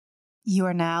You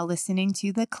are now listening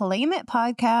to the Claim It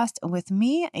podcast with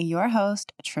me, your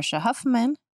host, Trisha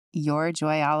Huffman, your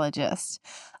joyologist.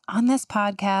 On this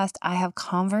podcast, I have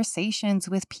conversations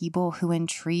with people who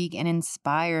intrigue and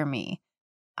inspire me.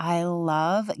 I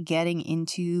love getting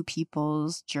into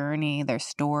people's journey, their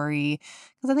story,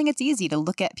 because I think it's easy to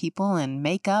look at people and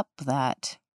make up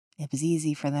that it was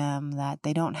easy for them, that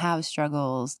they don't have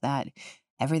struggles, that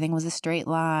everything was a straight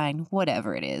line,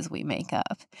 whatever it is we make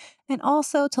up. And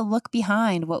also to look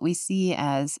behind what we see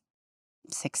as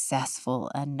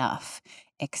successful enough,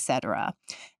 etc.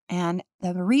 And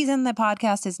the reason the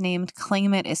podcast is named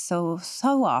Claim It is so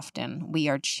often we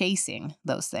are chasing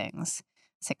those things.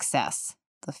 Success,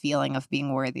 the feeling of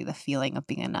being worthy, the feeling of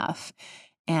being enough,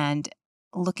 and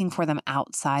looking for them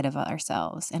outside of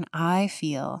ourselves. And I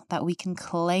feel that we can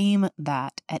claim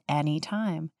that at any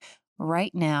time.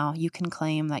 Right now, you can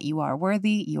claim that you are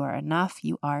worthy, you are enough,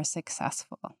 you are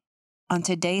successful. On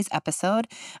today's episode,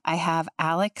 I have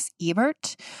Alex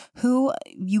Ebert, who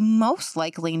you most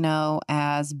likely know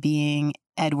as being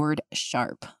Edward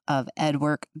Sharpe of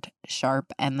Edward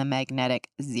Sharpe and the Magnetic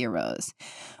Zeros.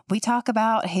 We talk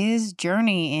about his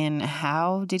journey in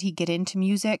how did he get into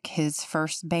music, his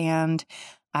first band,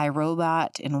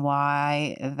 iRobot, and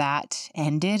why that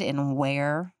ended and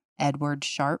where Edward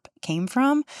Sharpe came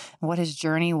from, what his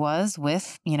journey was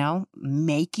with,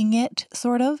 making it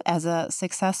sort of as a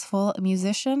successful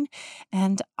musician,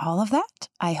 and all of that.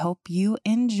 I hope you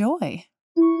enjoy.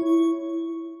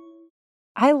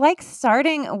 I like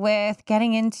starting with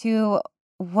getting into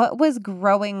what was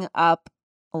growing up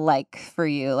like for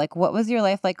you. Like, what was your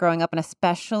life like growing up, and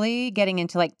especially getting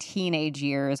into like teenage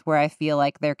years where I feel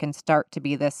like there can start to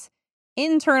be this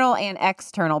internal and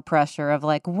external pressure of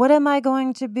like, what am I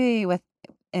going to be with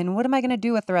and what am I going to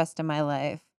do with the rest of my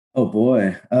life? Oh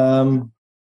boy.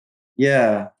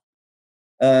 Yeah.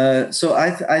 So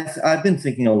I've been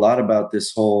thinking a lot about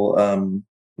this whole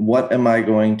what am I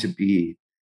going to be?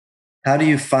 How do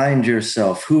you find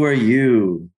yourself? Who are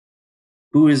you?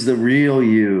 Who is the real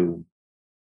you?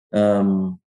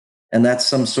 And that's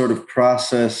some sort of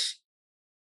process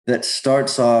that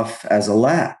starts off as a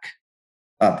lack.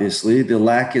 Obviously, the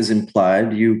lack is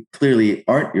implied. You clearly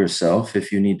aren't yourself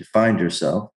if you need to find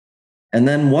yourself. And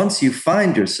then once you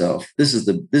find yourself, this is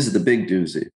the big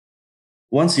doozy.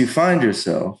 Once you find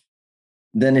yourself,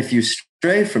 then if you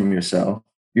stray from yourself,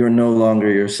 you're no longer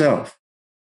yourself.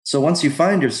 So once you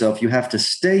find yourself, you have to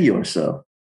stay yourself.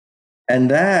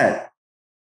 And that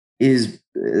is,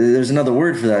 there's another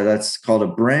word for that. That's called a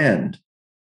brand.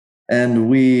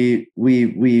 And we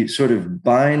sort of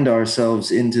bind ourselves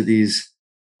into these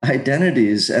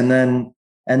identities, and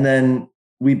then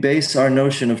we base our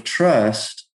notion of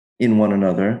trust in one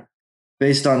another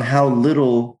based on how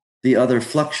little the other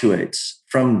fluctuates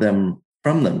from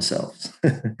themselves.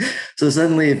 So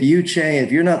suddenly if you change,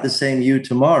 if you're not the same you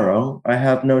tomorrow, I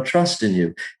have no trust in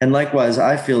you. And likewise,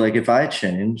 I feel like if I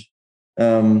change,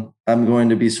 I'm going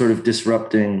to be sort of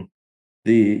disrupting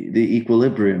the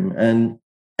equilibrium.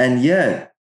 And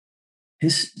yet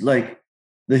like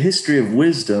the history of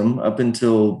wisdom up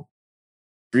until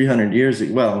 300 years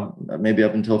ago, well, maybe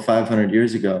up until 500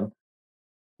 years ago,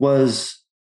 was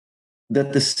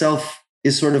that the self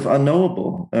is sort of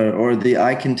unknowable, or the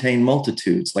I contain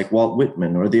multitudes, like Walt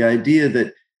Whitman, or the idea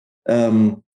that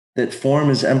that form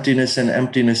is emptiness and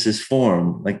emptiness is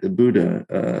form, like the Buddha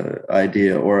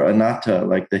idea, or anatta,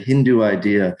 like the Hindu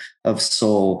idea of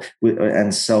soul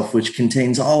and self, which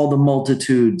contains all the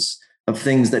multitudes of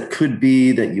things that could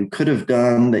be, that you could have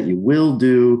done, that you will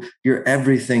do. You're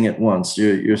everything at once.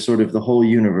 You're sort of the whole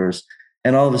universe.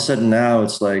 And all of a sudden now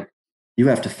it's like, you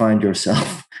have to find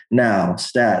yourself now,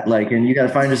 and you got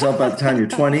to find yourself by the time you're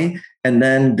 20, and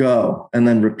then go, and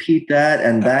then repeat that.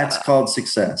 And that's called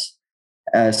success.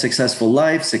 Successful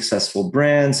life, successful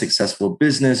brand, successful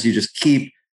business. You just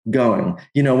keep going.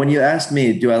 When you asked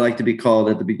me, do I like to be called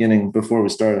at the beginning before we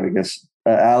started, I guess,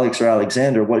 Alex or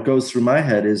Alexander, what goes through my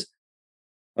head is,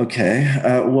 okay,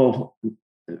 well,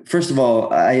 first of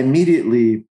all, I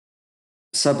immediately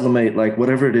sublimate like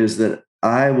whatever it is that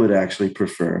I would actually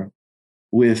prefer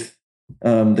with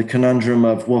the conundrum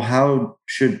of, well, how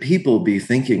should people be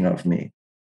thinking of me?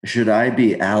 Should I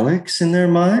be Alex in their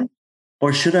mind,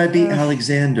 or should I be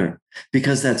Alexander?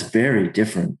 Because that's very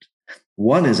different.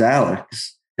 One is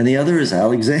Alex and the other is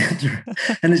Alexander.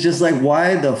 And it's just like,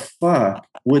 why the fuck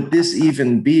would this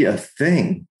even be a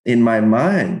thing in my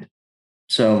mind?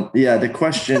 So yeah, the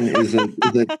question is a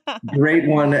great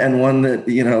one, and one that,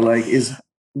 is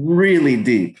really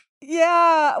deep.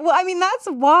 Yeah. Well, I mean, that's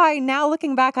why now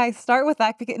looking back, I start with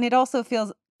that, and it also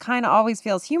always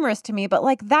feels humorous to me, but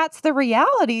like that's the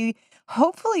reality.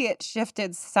 hopefully it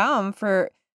shifted some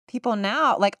for people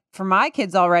now. Like for my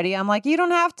kids already, I'm like, you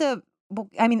don't have to.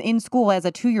 I mean, in school as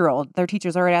a 2-year-old, their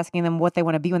teachers are already asking them what they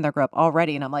want to be when they grow up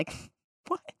already. And I'm like,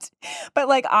 what? But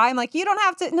like, I'm like, you don't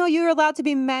have to. No, you're allowed to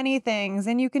be many things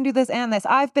and you can do this and this.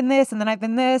 I've been this and then I've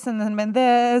been this and then been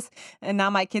this. And now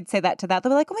my kids say that to that.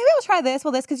 They'll be like, well, maybe I'll try this.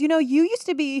 Well, this, because you used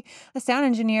to be a sound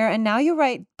engineer and now you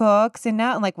write books and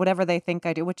now, and like whatever they think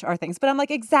I do, which are things. But I'm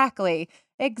like, exactly.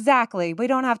 Exactly. We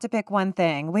don't have to pick one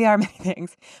thing. We are many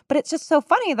things. But it's just so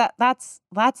funny that that's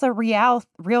a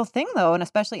real thing though, and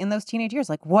especially in those teenage years.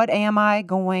 Like, what am I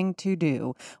going to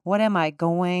do? What am I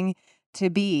going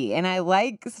to be? And I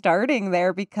like starting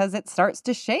there because it starts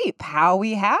to shape how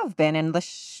we have been and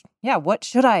what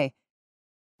should I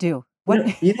do?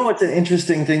 What You know what's an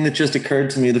interesting thing that just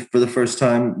occurred to me for the first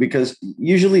time? Because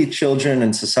usually children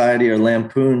and society are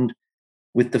lampooned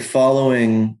with the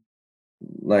following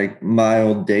like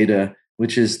mild data,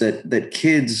 which is that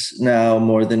kids now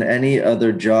more than any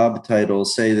other job title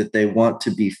say that they want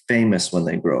to be famous when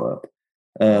they grow up,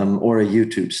 or a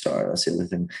YouTube star. That's the other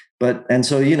thing. But and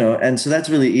so that's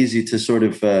really easy to sort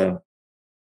of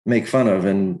make fun of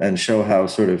and show how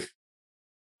sort of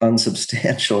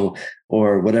unsubstantial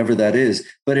or whatever that is.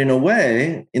 But in a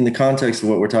way, in the context of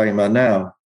what we're talking about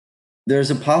now,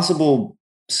 there's a possible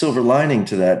silver lining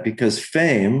to that, because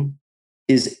fame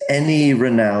is any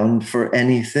renown for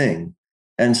anything.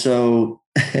 And so,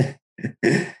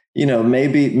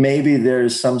 maybe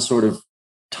there's some sort of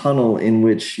tunnel in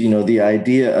which, the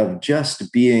idea of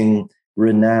just being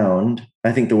renowned,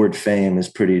 I think the word fame is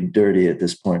pretty dirty at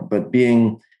this point, but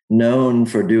being known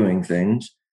for doing things,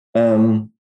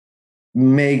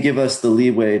 may give us the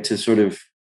leeway to sort of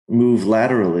move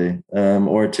laterally,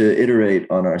 or to iterate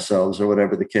on ourselves or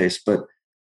whatever the case. But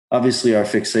obviously our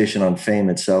fixation on fame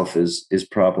itself is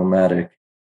problematic.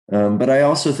 But I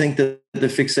also think that the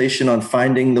fixation on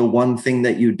finding the one thing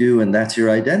that you do and that's your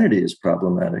identity is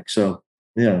problematic. So,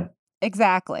 yeah.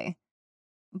 exactly.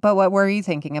 But what were you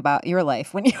thinking about your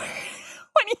life when you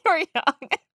when you were young?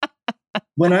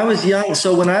 When I was young,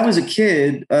 so when I was a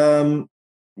kid,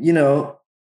 you know,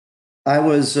 I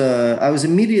was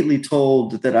immediately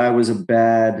told that I was a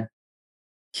bad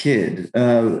kid.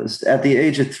 At the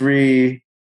age of 3,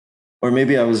 or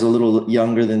maybe I was a little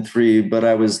younger than 3, but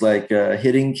I was like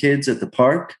hitting kids at the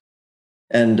park,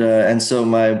 and so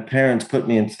my parents put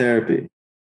me in therapy,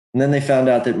 and then they found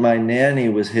out that my nanny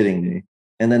was hitting me,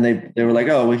 and then they were like,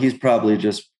 oh, well, he's probably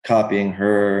just copying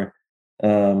her.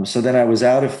 So then I was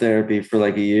out of therapy for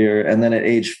like a year, and then at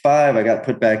age 5, I got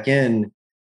put back in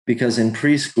because in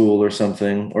preschool or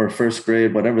something, or first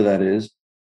grade, whatever that is,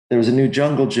 there was a new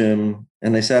jungle gym,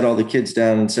 and they sat all the kids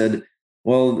down and said,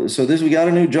 well, so we got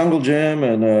a new jungle gym,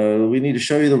 and we need to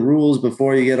show you the rules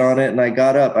before you get on it. And I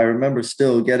got up. I remember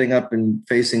still getting up and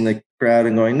facing the crowd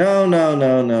and going, no, no,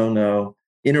 no, no, no,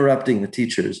 interrupting the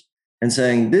teachers and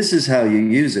saying, this is how you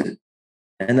use it.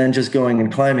 And then just going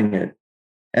and climbing it.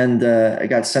 And I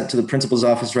got sent to the principal's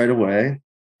office right away.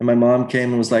 And my mom came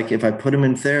and was like, if I put him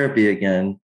in therapy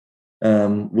again,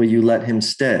 will you let him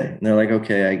stay? And they're like,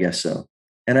 okay, I guess so.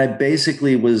 And I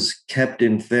basically was kept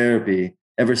in therapy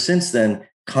ever since then,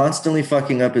 constantly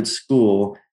fucking up at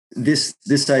school. This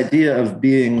idea of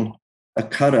being a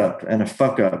cut up and a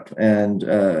fuck up, and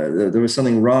there was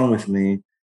something wrong with me.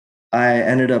 I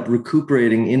ended up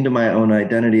recuperating into my own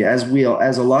identity, as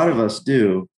a lot of us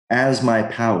do, as my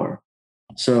power.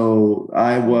 So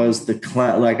I was the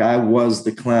clown. Like, I was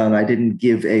the clown. I didn't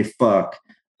give a fuck,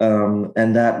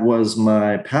 and that was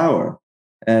my power.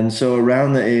 And so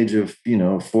around the age of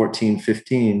 14,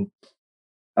 15,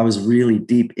 I was really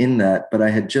deep in that. But I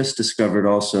had just discovered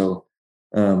also,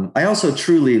 I also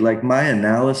truly, like, my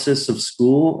analysis of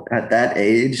school at that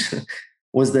age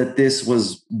was that this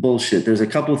was bullshit. There's a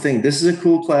couple of things. This is a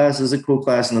cool class, this is a cool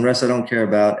class, and the rest I don't care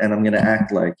about, and I'm going to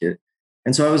act like it.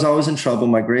 And so I was always in trouble.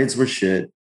 My grades were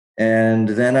shit. And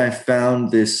then I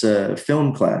found this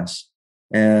film class,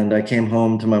 and I came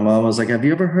home to my mom. I was like, have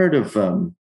you ever heard of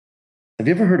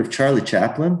Charlie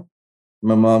Chaplin?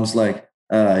 My mom's like,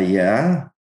 yeah. I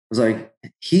was like,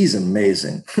 he's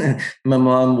amazing. My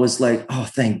mom was like, oh,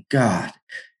 thank God.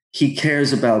 He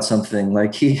cares about something.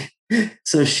 Like,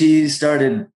 so she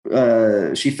started,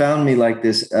 she found me like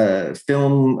this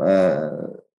film,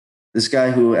 this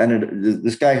guy who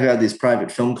had these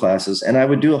private film classes, and I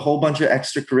would do a whole bunch of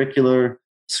extracurricular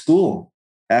school.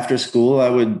 After school,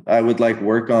 I would like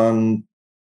work on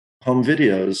home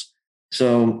videos.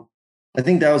 So I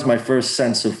think that was my first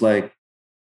sense of like,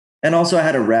 and also I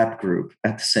had a rap group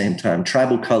at the same time,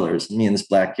 Tribal Colors. Me and this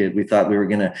black kid, we thought we were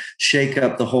going to shake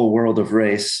up the whole world of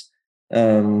race.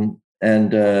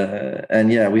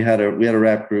 and yeah, we had a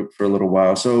rap group for a little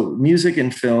while. So music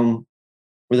and film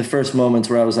were the first moments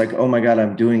where I was like, oh my God,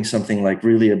 I'm doing something like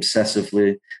really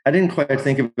obsessively. I didn't quite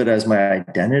think of it as my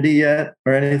identity yet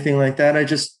or anything like that. I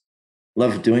just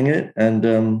loved doing it.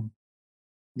 And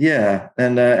yeah,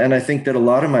 and I think that a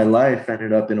lot of my life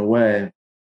ended up in a way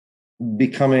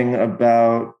becoming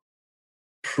about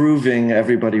proving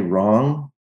everybody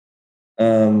wrong,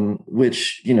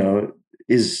 which,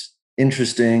 is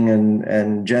interesting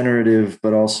and generative,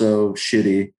 but also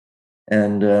shitty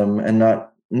and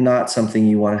not something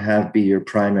you want to have be your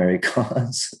primary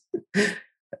cause.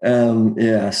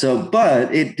 Yeah. So,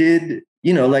 but it did,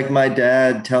 like my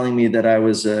dad telling me that I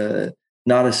was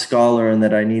not a scholar and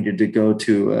that I needed to go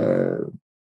to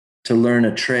learn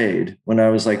a trade when I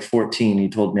was like 14. He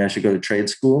told me I should go to trade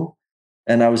school,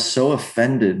 and I was so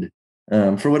offended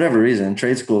for whatever reason.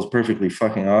 Trade school is perfectly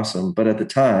fucking awesome, but at the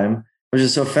time, I was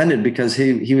just so offended because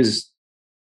he was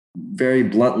very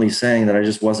bluntly saying that I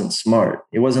just wasn't smart.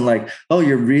 It wasn't like, oh,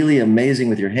 you're really amazing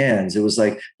with your hands. It was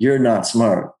like, you're not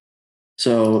smart.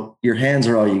 So your hands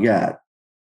are all you got.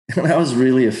 And I was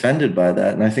really offended by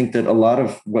that. And I think that a lot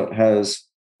of what has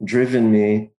driven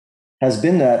me has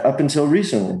been that up until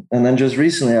recently. And then just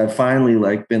recently, I've finally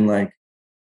been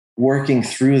working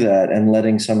through that and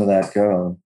letting some of that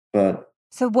go. But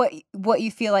So what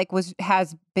you feel like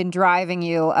has been driving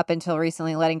you up until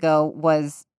recently letting go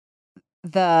was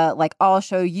the like I'll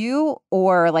show you,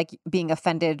 or like being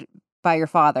offended by your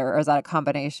father, or is that a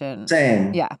combination?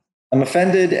 same. Yeah. I'm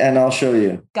offended and I'll show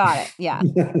you. Got it. Yeah.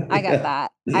 I get Yeah.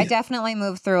 that. I definitely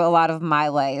moved through a lot of my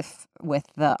life with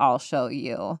the I'll show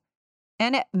you.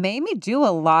 And it made me do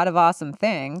a lot of awesome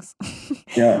things.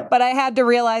 Yeah. But I had to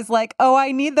realize, like, oh,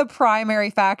 I need the primary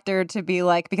factor to be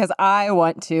like, because I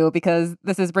want to, because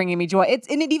this is bringing me joy.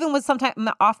 And it even was sometimes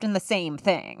often the same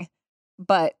thing,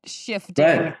 but shifting.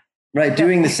 Right. Right.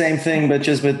 Doing the same thing, but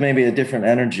just with maybe a different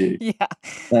energy. Yeah.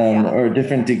 Yeah. Or a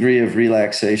different degree of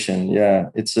relaxation. Yeah.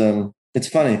 It's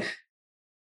funny.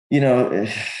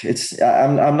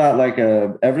 I'm not like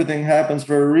a everything happens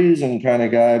for a reason kind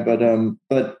of guy, but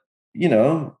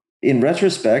in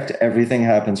retrospect, everything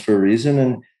happens for a reason,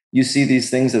 and you see these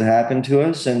things that happen to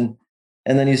us, and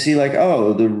then you see like,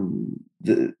 oh,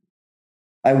 the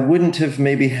I wouldn't have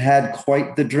maybe had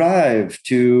quite the drive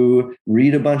to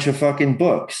read a bunch of fucking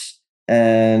books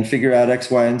and figure out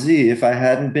X, Y, and Z if I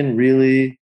hadn't been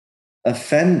really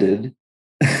offended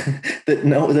that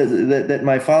no that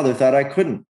my father thought I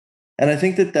couldn't. And I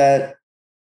think that's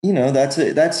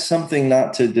something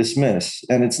not to dismiss,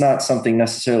 and it's not something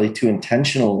necessarily to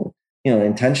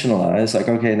intentionalize. Like,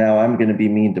 okay, now I'm going to be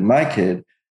mean to my kid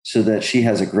so that she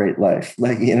has a great life.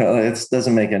 Like, it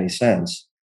doesn't make any sense.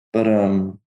 But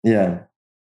yeah.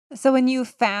 So when you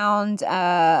found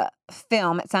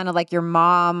film, it sounded like your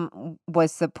mom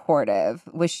was supportive.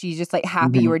 Was she just like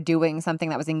happy you Mhm. were doing something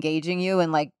that was engaging you?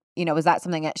 And like, was that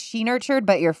something that she nurtured,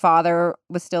 but your father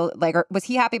was still like, or was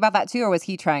he happy about that too? Or was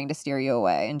he trying to steer you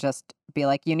away and just be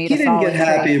like, you need He a didn't get solid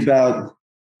happy trade? about.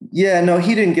 Yeah, no,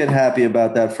 he didn't get happy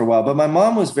about that for a while. But my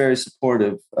mom was very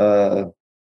supportive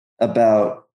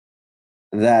about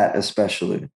that,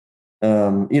 especially.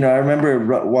 I remember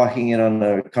walking in on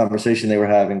a conversation they were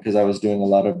having because I was doing a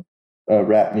lot of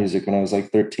rap music when I was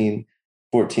like 13,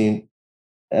 14.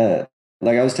 Like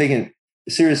I was taking it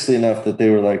seriously enough that they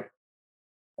were like,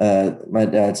 my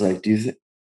dad's like, do you think,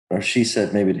 or she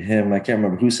said maybe to him, I can't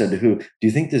remember who said to who, do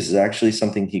you think this is actually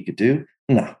something he could do?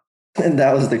 No. And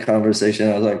that was the conversation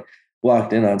I was like,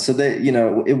 walked in on. So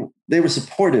they were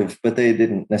supportive, but they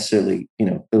didn't necessarily,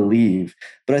 believe.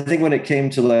 But I think when it came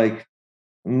to like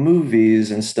movies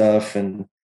and stuff, and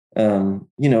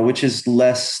which is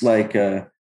less like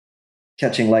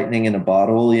catching lightning in a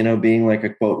bottle, being like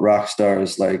a quote rock star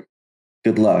is like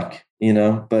good luck,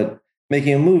 but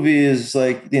making a movie is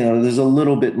like, there's a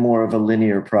little bit more of a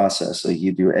linear process. Like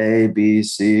you do A, B,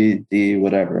 C, D,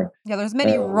 whatever. Yeah, there's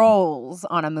many um, roles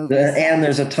on a movie and set.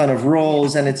 there's a ton of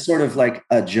roles, and it's sort of like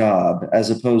a job as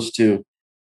opposed to,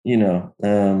 you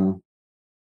know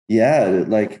yeah,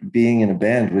 like being in a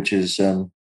band, which is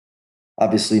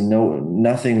obviously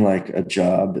nothing like a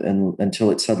job, and until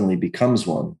it suddenly becomes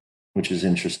one, which is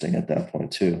interesting at that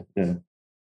point too. Yeah.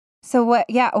 So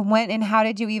when and how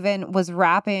did you even was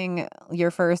rapping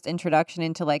your first introduction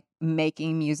into like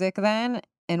making music then?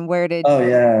 And where did Oh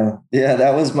yeah, yeah.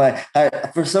 That was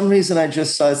for some reason I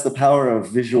just saw it's the power of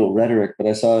visual rhetoric, but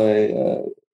I saw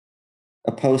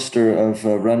a poster of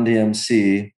Run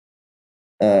DMC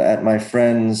at my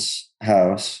friend's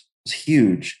house. It was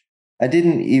huge. I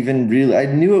didn't even really. I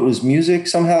knew it was music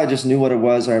somehow. I just knew what it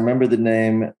was. I remember the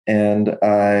name, and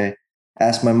I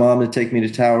asked my mom to take me to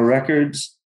Tower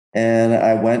Records. and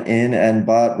I went in and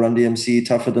bought Run DMC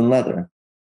Tougher Than Leather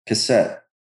cassette.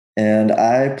 And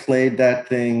I played that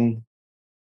thing.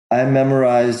 I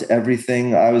memorized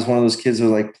everything. I was one of those kids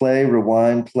who was like play,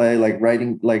 rewind, play, like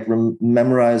writing, like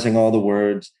memorizing all the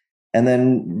words. And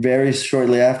then very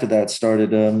shortly after that,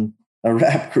 started a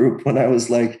rap group when I was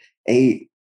like 8,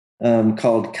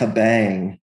 called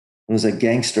Kabang. It was a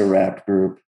gangster rap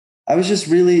group. I was just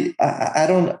really, I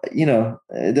don't,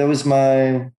 that was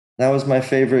my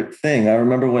favorite thing. I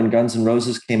remember when Guns N'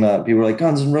 Roses came out, people were like,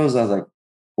 Guns N' Roses. I was like,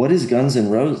 what is Guns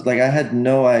N' Roses? Like, I had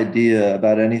no idea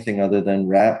about anything other than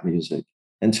rap music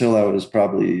until I was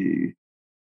probably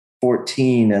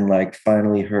 14 and like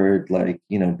finally heard like,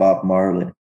 Bob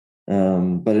Marley.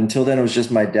 But until then, it was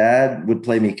just my dad would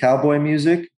play me cowboy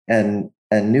music and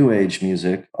new age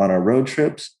music on our road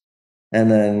trips, and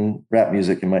then rap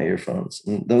music in my earphones.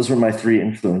 And those were my 3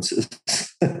 influences.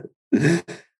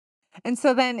 And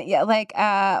so then, yeah, like,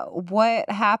 what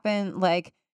happened?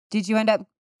 Like, did you end up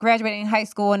graduating high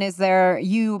school? And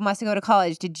you must go to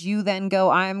college. Did you then go,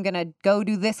 I'm going to go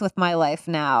do this with my life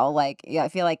now? Like, yeah, I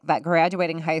feel like that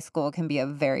graduating high school can be a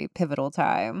very pivotal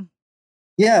time.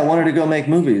 Yeah, I wanted to go make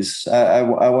movies. I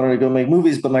wanted to go make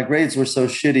movies, but my grades were so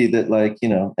shitty that like,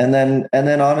 and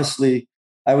then honestly,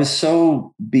 I was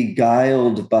so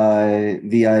beguiled by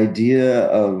the idea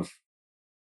of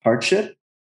hardship.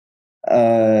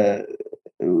 Now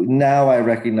I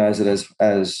recognize it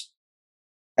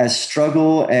as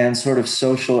struggle and sort of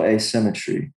social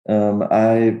asymmetry.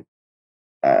 I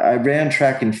ran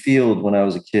track and field when I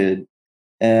was a kid,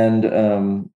 and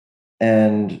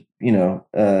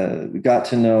got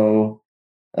to know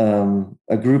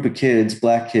a group of kids,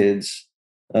 black kids,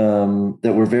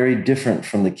 that were very different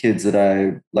from the kids that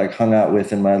I like hung out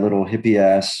with in my little hippie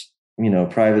ass,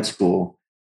 private school.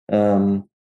 In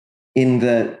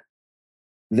that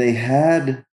they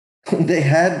had they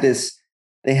had this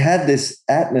they had this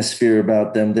atmosphere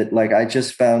about them that like I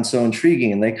just found so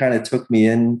intriguing, and they kind of took me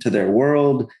into their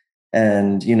world.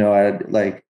 And I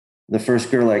like the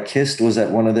first girl I kissed was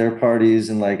at one of their parties,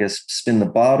 and like I spin the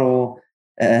bottle.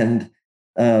 And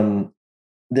um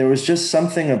there was just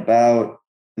something about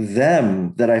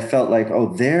them that I felt like,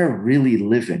 oh, they're really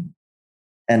living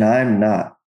and I'm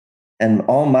not, and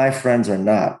all my friends are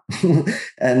not.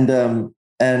 and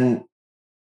and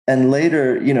and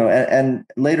later, and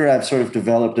later I've sort of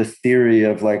developed a theory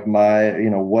of like my,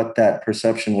 what that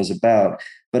perception was about.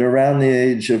 But around the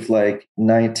age of like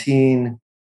 19,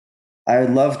 I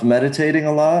loved meditating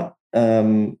a lot.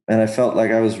 And I felt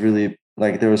like I was really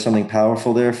like there was something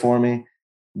powerful there for me.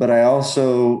 But I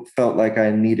also felt like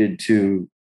I needed to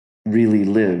really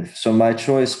live. So my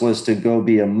choice was to go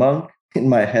be a monk in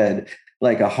my head,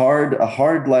 like a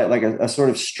hard life, like a sort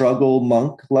of struggle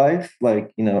monk life,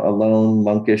 like, alone,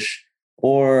 monkish,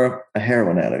 or a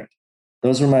heroin addict.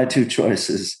 Those were my 2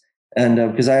 choices. And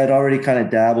because I had already kind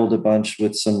of dabbled a bunch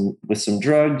with some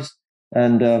drugs,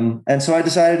 and so I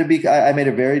decided to be. I made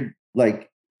a very like.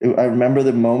 I remember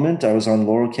the moment I was on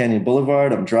Laurel Canyon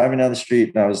Boulevard. I'm driving down the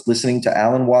street and I was listening to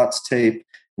Alan Watts tape,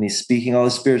 and he's speaking all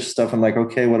this spiritual stuff. I'm like,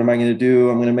 okay, what am I going to do?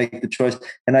 I'm going to make the choice,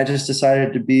 and I just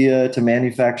decided to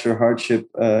manufacture hardship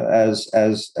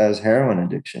as heroin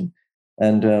addiction,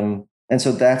 and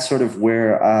so that's sort of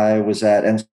where I was at,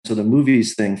 and so the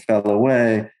movies thing fell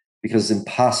away because it's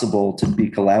impossible to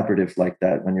be collaborative like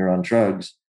that when you're on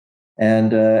drugs,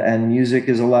 and music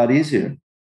is a lot easier,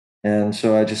 and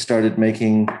so I just started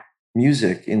making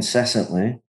music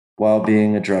incessantly while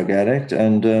being a drug addict,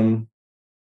 and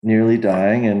nearly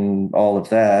dying and all of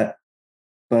that.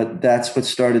 But that's what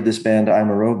started this band,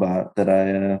 I'm a Robot,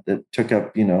 that took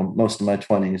up most of my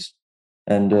 20s,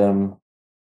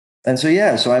 and so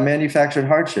yeah, so I manufactured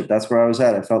hardship. That's where I was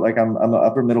at. I felt like I'm an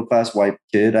upper middle class white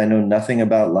kid. I know nothing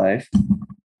about life.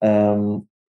 Um,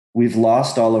 we've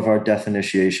lost all of our death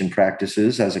initiation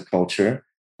practices as a culture.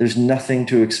 There's nothing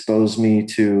to expose me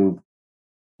to.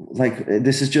 Like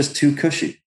this is just too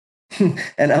cushy.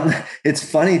 And it's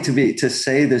funny to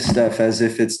say this stuff as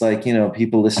if it's like,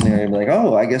 people listening are like,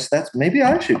 oh, I guess that's maybe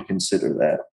I should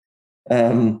consider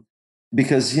that.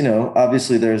 Because,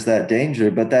 obviously there's that danger,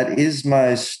 but that is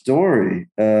my story.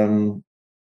 And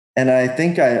I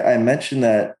think I mentioned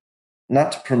that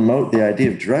not to promote the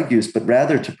idea of drug use, but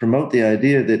rather to promote the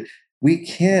idea that we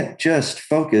can't just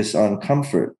focus on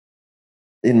comfort.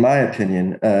 In my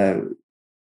opinion,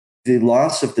 the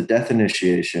loss of the death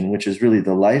initiation, which is really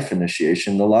the life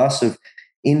initiation, the loss of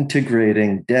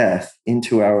integrating death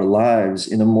into our lives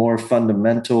in a more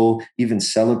fundamental, even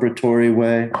celebratory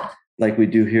way, like we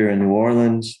do here in New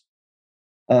Orleans,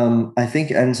 I think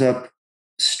ends up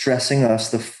stressing us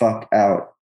the fuck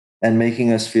out and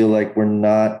making us feel like we're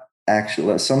not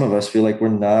actually, some of us feel like we're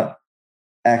not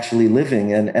actually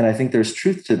living. And I think there's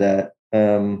truth to that.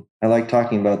 I like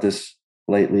talking about this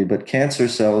lately, but cancer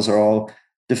cells are all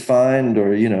defined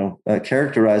or,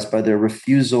 characterized by their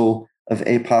refusal of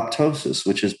apoptosis,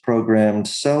 which is programmed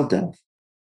cell death.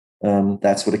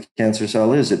 That's what a cancer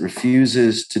cell is. It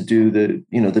refuses to do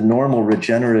the normal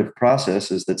regenerative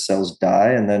processes that cells die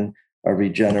and then are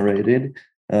regenerated.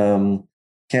 Um,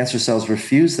 Cancer cells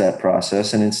refuse that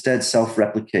process and instead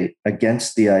self-replicate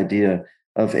against the idea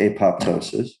of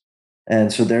apoptosis.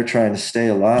 And so they're trying to stay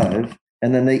alive.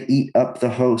 And then they eat up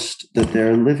the host that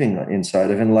they're living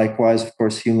inside of. And likewise, of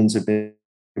course, humans have been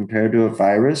compared to a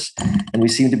virus, and we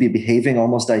seem to be behaving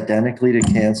almost identically to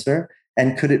cancer.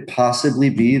 And could it possibly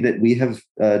be that we have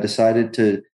decided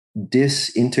to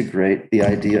disintegrate the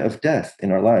idea of death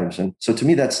in our lives? And so, to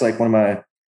me, that's like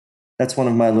that's one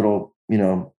of my little,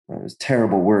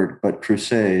 terrible word, but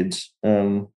crusades.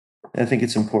 I think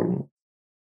it's important.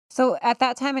 So at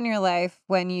that time in your life,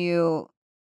 when you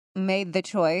made the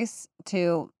choice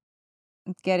to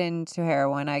get into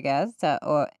heroin, I guess,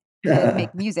 or to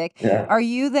make music, Yeah. are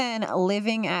you then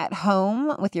living at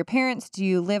home with your parents? Do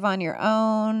you live on your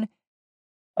own?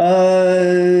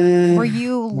 Were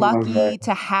you What was I? lucky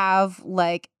to have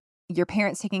like your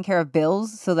parents taking care of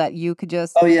bills so that you could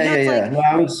just, Oh yeah, it's yeah, yeah. like, No,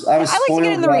 I was I like to get in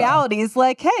spoiled the rotten. realities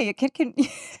like, hey, a kid can, it's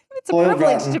a Spoiled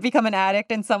privilege to rotten. become an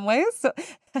addict in some ways. So,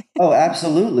 Oh,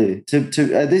 absolutely.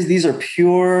 These are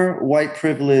pure white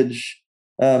privilege,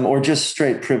 or just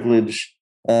straight privilege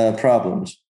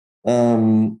problems.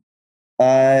 Um,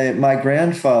 my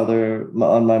grandfather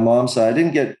on my mom's side, I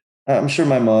didn't get. I'm sure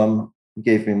my mom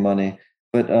gave me money,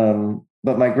 but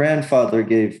my grandfather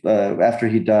gave. After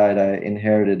he died, I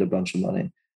inherited a bunch of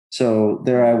money. So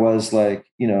there I was, like,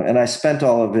 and I spent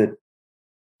all of it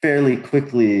fairly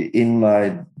quickly in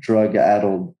my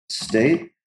drug-addled state,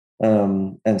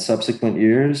 and subsequent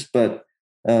years. But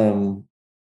um,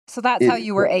 so that's how it,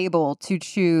 you were able to yeah,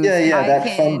 choose, yeah, I that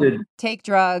can funded. take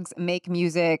drugs, make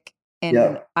music, and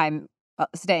Yeah, I'm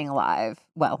staying alive.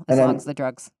 Well, as and long as I'm the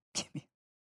drugs.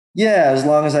 yeah, as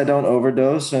long as I don't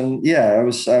overdose. And yeah, I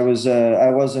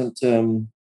wasn't,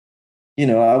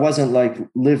 I wasn't like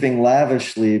living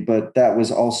lavishly, but that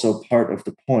was also part of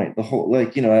the point. The whole,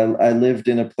 like, I lived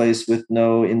in a place with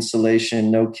no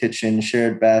insulation, no kitchen,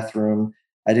 shared bathroom.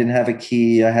 I didn't have a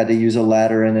key. I had to use a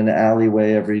ladder in an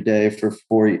alleyway every day for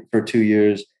 2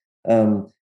 years.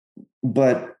 Um,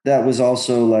 but that was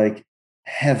also like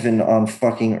heaven on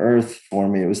fucking earth for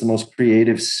me. It was the most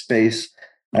creative space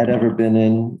I'd ever been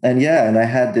in. And yeah, and I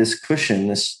had this cushion,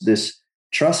 this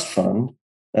trust fund,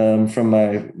 from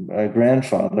my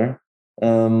grandfather,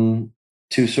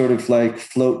 to sort of like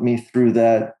float me through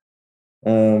that,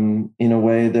 in a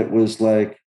way that was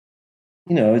like,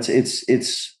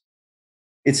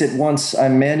 it's at once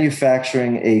I'm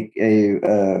manufacturing a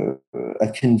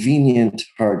convenient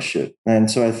hardship.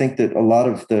 And so I think that a lot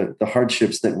of the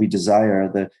hardships that we desire,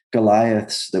 the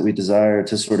Goliaths that we desire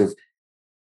to sort of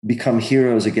become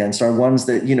heroes against, are ones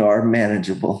that, are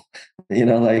manageable.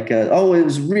 Like, oh, it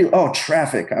was real. Oh,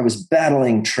 traffic. I was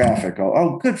battling traffic.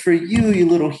 Oh, good for you, you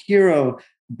little hero,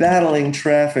 battling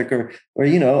traffic. Or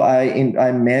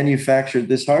I manufactured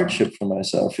this hardship for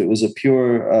myself. It was a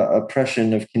pure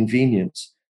oppression of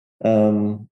convenience.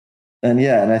 um, and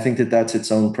yeah, and I think that that's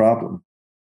its own problem.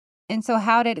 And so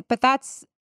but that's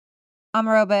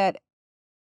Amaroba,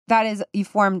 that is, you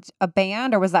formed a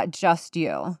band or was that just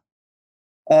you?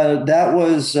 That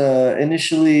was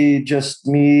initially just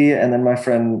me, and then my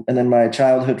friend, and then my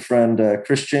childhood friend,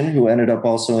 Christian, who ended up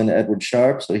also in Edward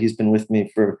Sharpe. So he's been with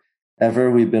me forever.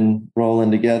 We've been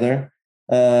rolling together.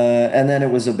 And then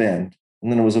it was a band. And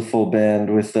then it was a full band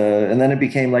and then it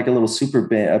became like a little super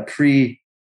band, a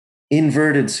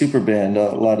inverted super band.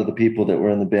 A lot of the people that were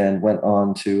in the band went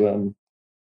on to,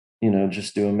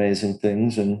 just do amazing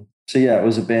things. And so, yeah, it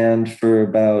was a band for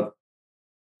about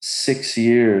 6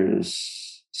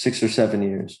 years, 6 or 7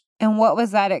 years. And what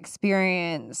was that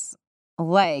experience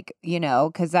like,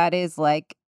 cuz that is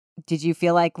like, did you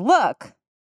feel like, look,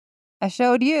 I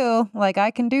showed you, like I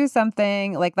can do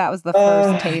something, like that was the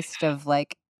first Uh, taste of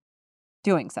like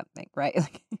doing something, right?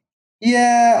 Like,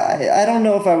 yeah, I don't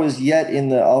know if I was yet in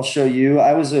the I'll show you.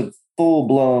 I was a full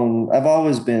blown, I've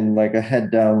always been like a head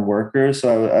down worker.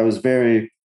 So I was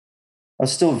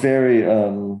still very,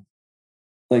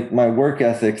 like, my work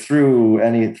ethic through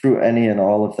any and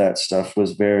all of that stuff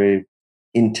was very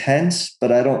intense,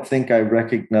 but I don't think I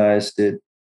recognized it.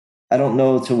 I don't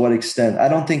know to what extent. I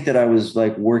don't think that I was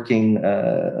like working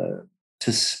to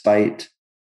spite,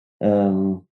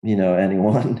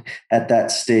 anyone at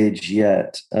that stage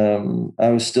yet. I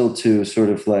was still too sort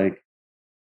of like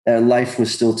life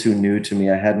was still too new to me.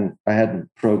 I hadn't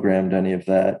programmed any of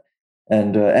that,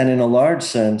 and in a large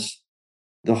sense,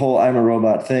 the whole "I'm a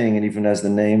robot" thing, and even as the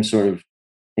name sort of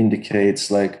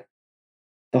indicates, like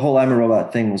the whole "I'm a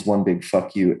robot" thing was one big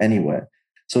fuck you anyway.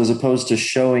 So as opposed to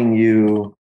showing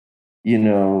you, you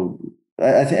know,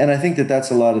 and I think that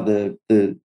that's a lot of the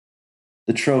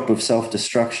trope of self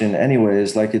destruction anyway.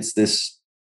 Is like it's this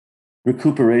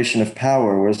recuperation of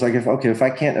power. Whereas like if I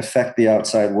can't affect the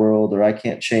outside world or I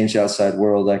can't change the outside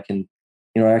world, I can,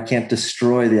 I can't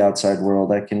destroy the outside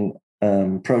world. I can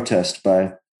protest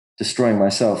by destroying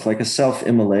myself, like a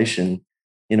self-immolation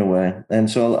in a way.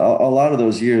 And so a lot of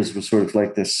those years were sort of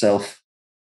like this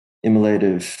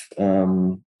self-immolative,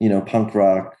 punk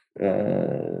rock,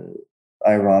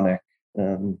 ironic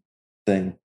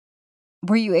thing.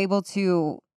 Were you able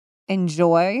to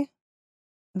enjoy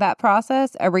that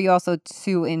process, or were you also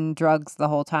too in drugs the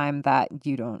whole time that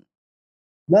you don't?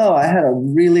 No, I had a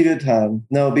really good time.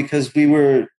 No, because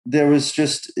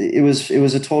it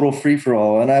was a total free for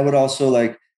all. And I would also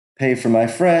like pay for my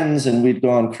friends and we'd go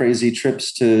on crazy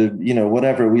trips to,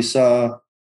 whatever. We saw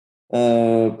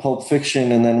Pulp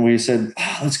Fiction and then we said,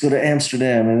 let's go to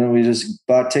Amsterdam. And then we just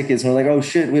bought tickets and we're like, oh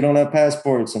shit, we don't have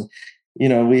passports. And,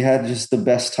 we had just the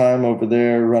best time over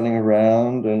there running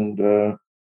around. And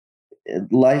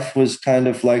life was kind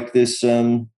of like this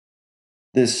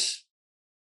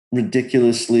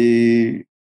ridiculously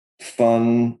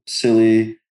fun,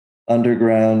 silly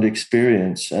underground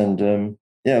experience, and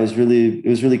yeah, it was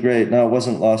really great. No, it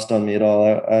wasn't lost on me at all.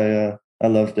 I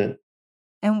loved it.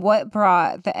 And what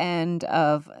brought the end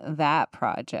of that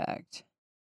project?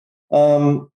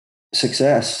 Um,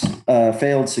 Success,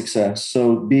 failed success.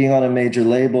 So being on a major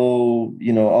label,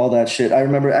 all that shit. I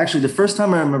remember actually the first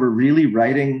time I remember really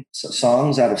writing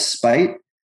songs out of spite.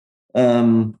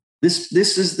 This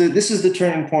is the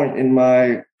turning point in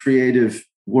my creative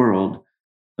world,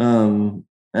 and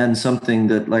something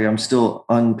that like I'm still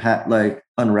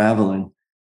unraveling.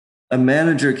 A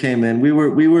manager came in. We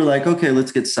were like, okay,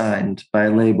 let's get signed by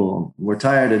a label. We're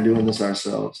tired of doing this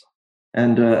ourselves.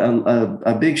 And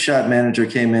a big shot manager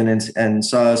came in and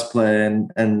saw us play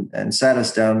and sat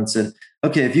us down and said,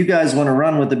 okay, if you guys want to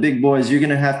run with the big boys, you're going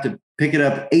to have to pick it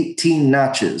up 18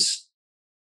 notches.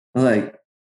 Like,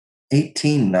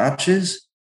 18 notches?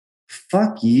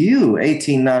 Fuck you,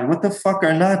 18 notches. What the fuck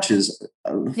are notches?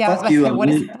 Yeah, Fuck you. what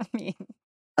does that mean?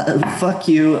 Fuck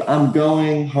you. I'm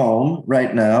going home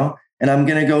right now and I'm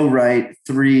going to go write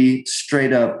 3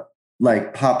 straight up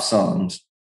like pop songs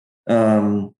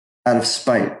out of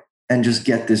spite and just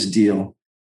get this deal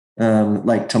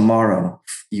like tomorrow,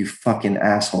 you fucking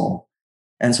asshole.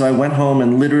 And so I went home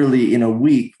and literally in a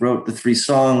week wrote the 3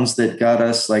 songs that got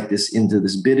us like this into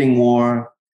this bidding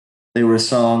war. They were a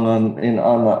song on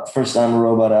the first "I'm a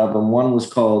Robot" album. One was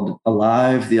called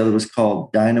 "Alive," the other was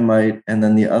called "Dynamite," and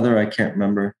then the other I can't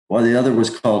remember. Well, the other was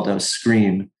called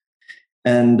 "Scream."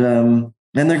 And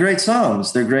they're great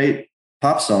songs. They're great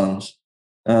pop songs.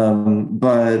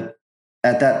 But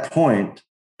at that point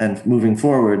and moving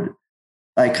forward,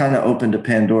 I kind of opened a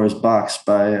Pandora's box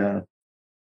by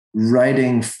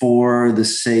writing for the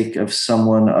sake of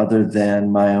someone other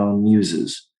than my own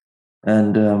muses,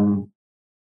 and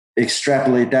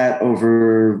extrapolate that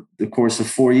over the course of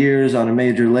 4 years on a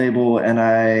major label. And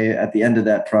I, at the end of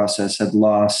that process, had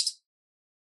lost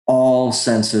all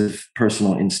sense of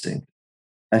personal instinct.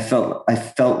 I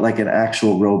felt like an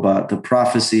actual robot. The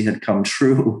prophecy had come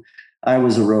true. I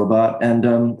was a robot.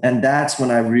 And that's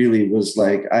when I really was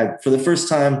like, for the first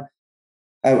time,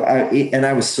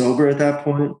 I was sober at that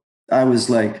point. I was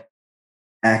like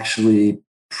actually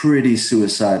pretty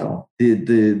suicidal.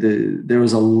 There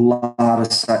was a lot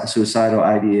of suicidal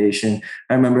ideation.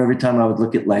 I remember every time I would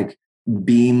look at like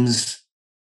beams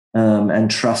and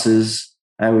trusses,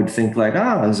 I would think like,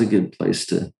 that's a good place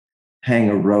to hang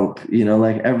a rope.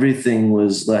 Like everything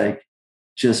was like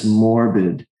just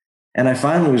morbid. And I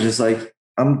finally was just like,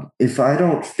 if I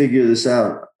don't figure this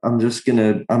out, I'm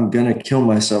gonna kill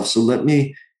myself. So let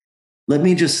me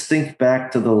just think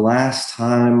back to the last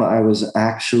time I was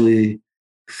actually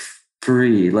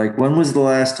free. Like, when was the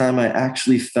last time I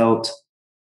actually felt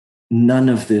none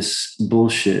of this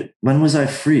bullshit? When was I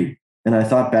free? And I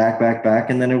thought back.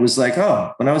 And then it was like,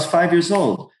 when I was 5 years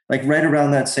old, like right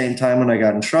around that same time when I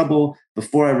got in trouble,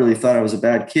 before I really thought I was a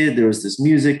bad kid, there was this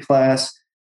music class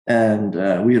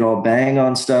and we'd all bang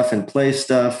on stuff and play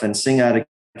stuff and sing out of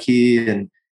key. And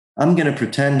I'm going to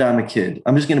pretend I'm a kid.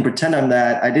 I'm just going to pretend I'm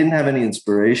that. I didn't have any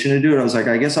inspiration to do it. I was like,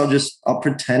 I guess I'll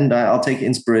pretend I'll take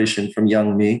inspiration from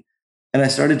young me. And I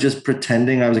started just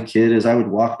pretending I was a kid as I would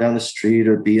walk down the street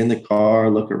or be in the car, or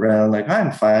look around like,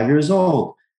 I'm 5 years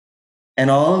old.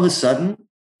 And all of a sudden,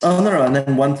 Oh no, no. And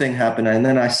then one thing happened, and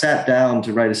then I sat down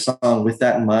to write a song with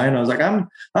that in mind. I was like,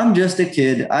 I'm just a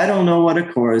kid. I don't know what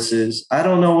a chorus is. I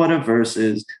don't know what a verse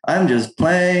is. I'm just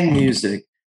playing music.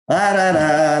 Da, da,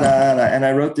 da, da, da. And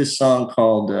I wrote this song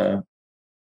called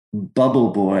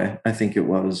Bubble Boy, I think it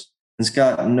was. It's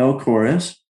got no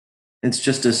chorus. It's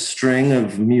just a string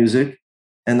of music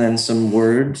and then some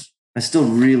words. I still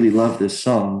really love this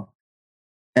song.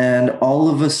 And all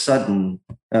of a sudden,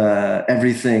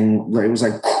 everything, it was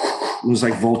like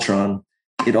Voltron.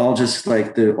 It all just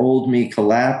like the old me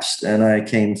collapsed, and I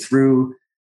came through,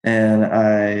 and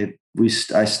I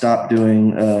stopped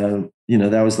doing.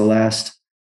 That was the last.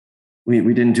 We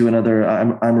didn't do another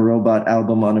I'm a Robot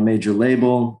album on a major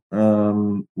label.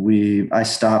 I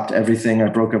stopped everything. I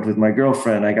broke up with my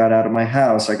girlfriend. I got out of my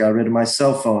house. I got rid of my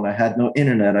cell phone. I had no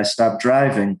internet. I stopped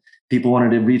driving. People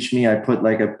wanted to reach me. I put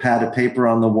like a pad of paper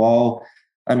on the wall.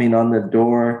 I mean, on the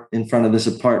door in front of this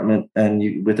apartment,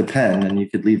 and with a pen, and you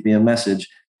could leave me a message.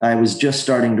 I was just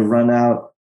starting to run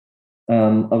out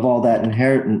of all that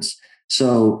inheritance.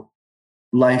 So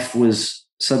life was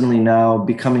suddenly now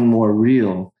becoming more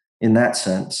real in that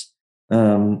sense.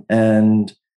 Um,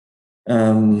 and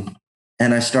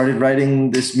I started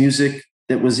writing this music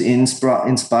that was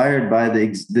inspired by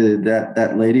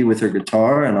that lady with her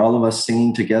guitar and all of us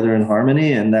singing together in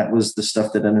harmony, and that was the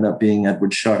stuff that ended up being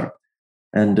Edward Sharpe.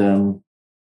 And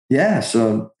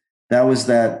so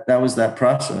that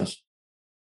process.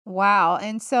 Wow.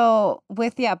 And so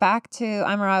back to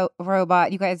I'm a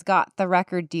Robot, you guys got the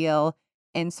record deal,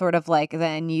 and sort of like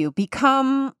then you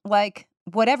become like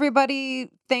what everybody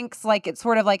thinks, like it's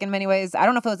sort of like in many ways, I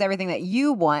don't know if it was everything that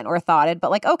you want or thoughted,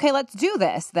 but like, okay, let's do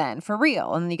this then for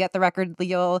real. And you get the record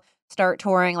deal, start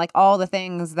touring, like all the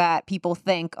things that people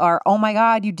think are, oh my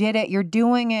God, you did it, you're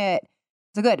doing it.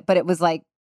 So good. But it was like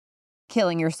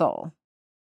killing your soul.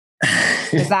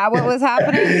 Is that what was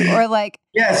happening? Or like,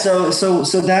 yeah, so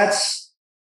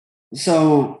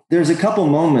there's a couple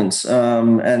moments,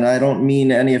 and I don't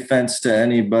mean any offense to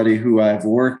anybody who I've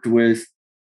worked with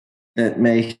that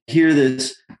may hear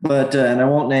this, but and I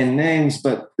won't name names,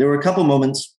 but there were a couple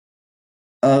moments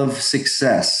of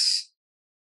success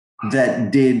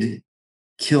that did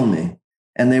kill me,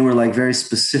 and they were like very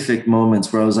specific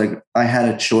moments where I was like, I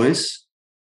had a choice.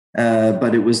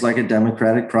 But it was like a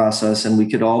democratic process, and we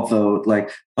could all vote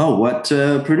like, oh, what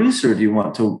producer do you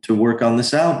want to work on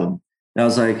this album? And I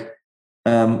was like,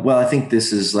 well, I think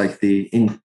this is like the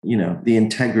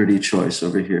integrity choice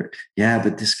over here. Yeah,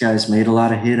 but this guy's made a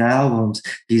lot of hit albums.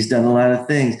 He's done a lot of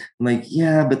things. I'm like,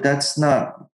 yeah, but that's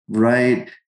not right.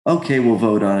 Okay, we'll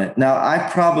vote on it. Now, I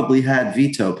probably had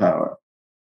veto power.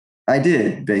 I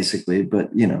did, basically,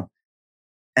 but and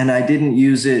I didn't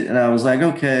use it. And I was like,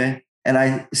 okay. And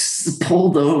I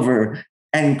pulled over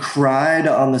and cried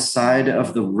on the side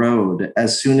of the road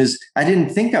as soon as I didn't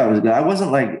think I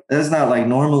wasn't like, that's not like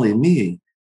normally me,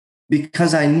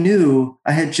 because I knew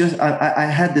I had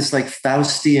this like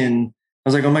Faustian, I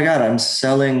was like, oh my God, I'm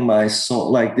selling my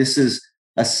soul. Like this is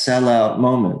a sellout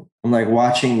moment. I'm like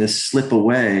watching this slip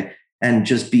away and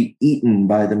just be eaten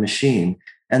by the machine.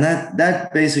 And that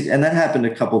happened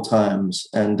a couple times.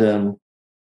 And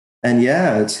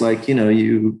yeah, it's like,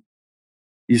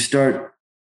 you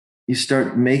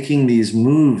start making these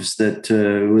moves that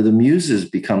where the muses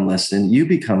become less and you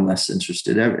become less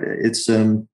interested. It's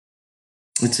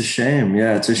a shame.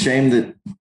 Yeah, it's a shame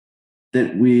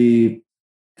that we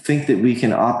think that we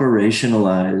can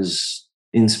operationalize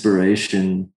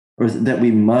inspiration, or that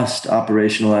we must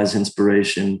operationalize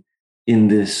inspiration in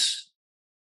this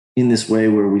way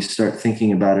where we start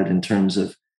thinking about it in terms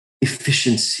of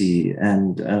efficiency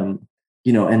and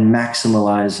and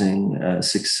maximalizing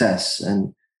success.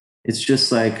 And it's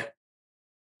just like,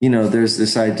 there's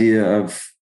this idea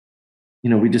of,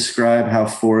 we describe how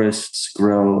forests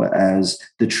grow as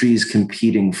the trees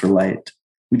competing for light.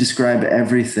 We describe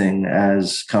everything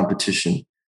as competition.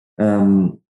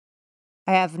 I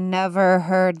have never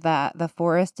heard that the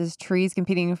forest is trees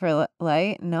competing for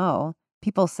light. No,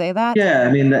 people say that. Yeah,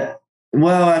 I mean that.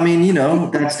 Well, I mean,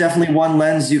 that's definitely one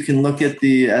lens you can look at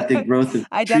the growth of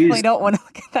I trees. definitely don't want to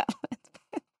look at that lens.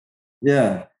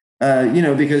 Yeah.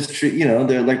 Because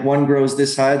they're like, one grows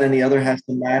this high, then the other has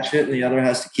to match it, and the other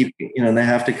has to keep, they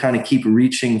have to kind of keep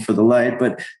reaching for the light.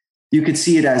 But you could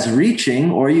see it as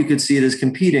reaching, or you could see it as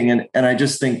competing. And I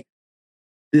just think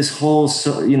this whole,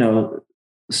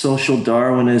 social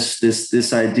Darwinist,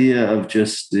 this idea of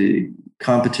just the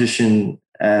competition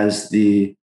as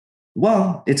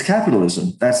it's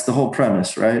capitalism. That's the whole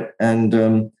premise, right? And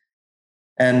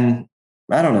I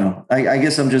don't know. I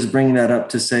guess I'm just bringing that up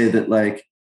to say that, like,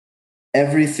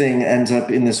 everything ends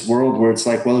up in this world where it's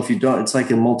like, well, if you don't, it's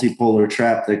like a multipolar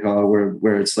trap, they call it,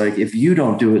 where it's like, if you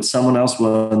don't do it, someone else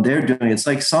will, and they're doing it. It's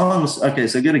like songs. Okay,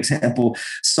 so a good example,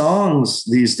 songs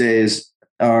these days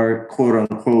are quote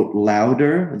unquote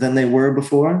louder than they were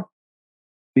before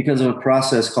because of a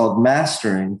process called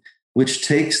mastering, which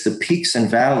takes the peaks and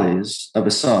valleys of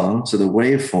a song, so the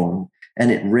waveform,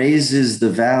 and it raises the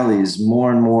valleys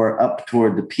more and more up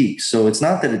toward the peaks. So it's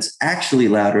not that it's actually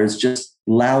louder, it's just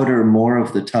louder more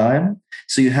of the time.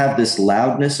 So you have this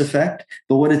loudness effect,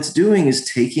 but what it's doing is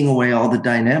taking away all the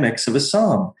dynamics of a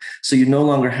song. So you no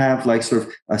longer have like sort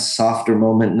of a softer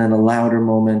moment and then a louder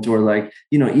moment, or like,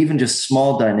 even just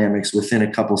small dynamics within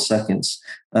a couple seconds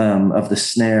of the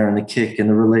snare and the kick and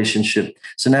the relationship.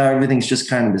 So now everything's just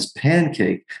kind of this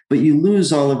pancake, but you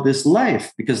lose all of this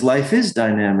life because life is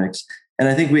dynamics. And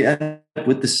I think we end up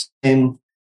with the same,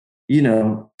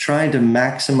 trying to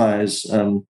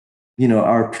maximize,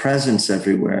 our presence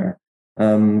everywhere.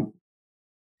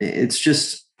 It's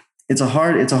just, it's a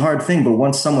hard thing. But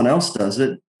once someone else does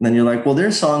it, then you're like, well,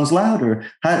 their song's louder,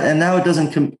 and now it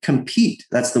doesn't compete.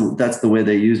 That's the way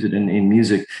they use it in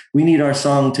music. We need our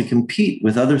song to compete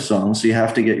with other songs, so you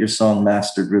have to get your song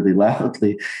mastered really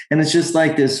loudly, and it's just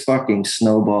like this fucking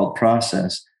snowballed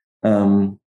process.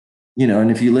 And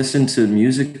if you listen to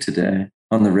music today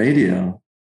on the radio,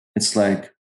 it's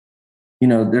like,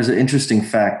 there's an interesting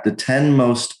fact. The 10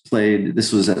 most played,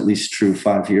 this was at least true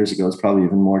 5 years ago, it's probably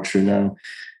even more true now.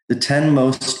 The 10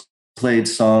 most played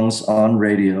songs on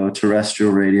radio,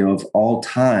 terrestrial radio of all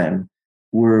time,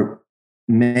 were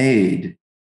made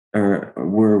or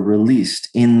were released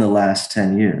in the last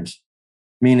 10 years,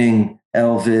 meaning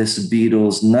Elvis,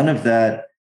 Beatles, none of that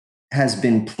has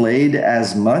been played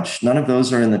as much. None of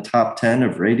those are in the top 10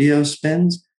 of radio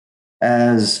spins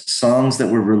as songs that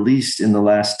were released in the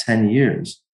last 10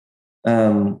 years,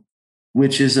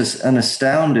 which is an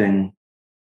astounding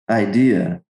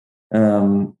idea.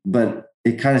 But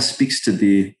it kind of speaks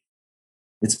to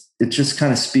it just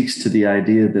kind of speaks to the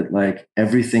idea that like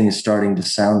everything is starting to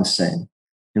sound the same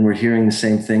and we're hearing the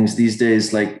same things these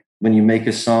days. Like when you make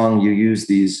a song, you use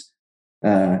these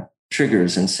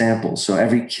triggers and samples. So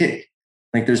every kick,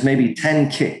 like there's maybe 10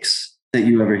 kicks that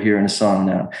you ever hear in a song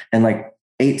now, and like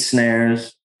 8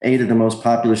 snares, 8 of the most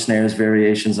popular snares,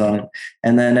 variations on it.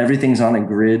 And then everything's on a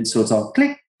grid. So it's all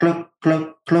click, click, click,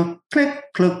 click, click,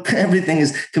 click. Everything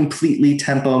is completely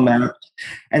tempo mapped.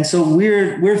 And so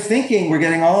we're thinking we're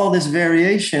getting all this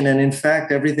variation. And in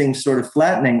fact, everything's sort of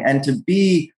flattening. And to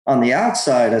be on the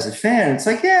outside as a fan, it's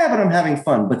like, yeah, but I'm having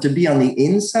fun. But to be on the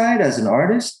inside as an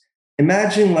artist,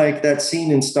 imagine like that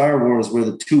scene in Star Wars where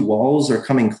the 2 walls are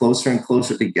coming closer and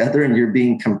closer together and you're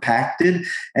being compacted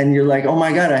and you're like, oh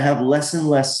my God, I have less and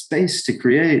less space to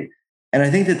create. And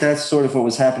I think that that's sort of what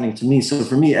was happening to me. So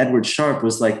for me, Edward Sharpe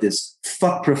was like this,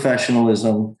 fuck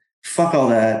professionalism, fuck all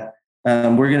that.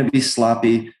 We're going to be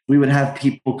sloppy. We would have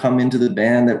people come into the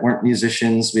band that weren't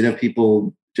musicians. We'd have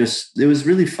people it was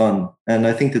really fun. And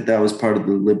I think that was part of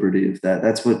the liberty of that.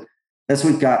 That's what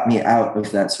got me out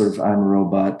of that sort of I'm a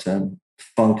robot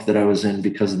funk that I was in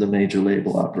because of the major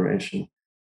label operation.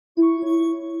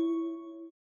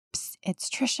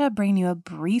 It's Trisha bringing you a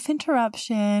brief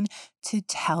interruption to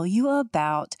tell you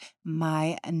about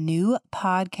my new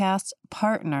podcast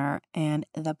partner and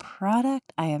the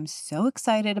product I am so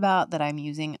excited about that I'm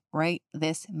using right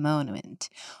this moment.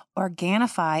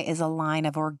 Organifi is a line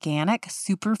of organic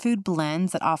superfood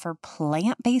blends that offer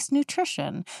plant-based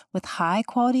nutrition with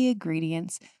high-quality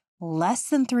ingredients, less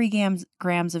than 3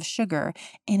 grams of sugar,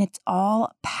 and it's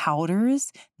all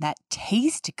powders that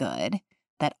taste good,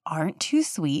 that aren't too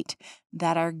sweet,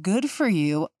 that are good for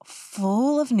you,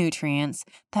 full of nutrients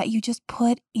that you just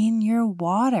put in your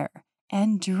water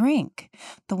and drink.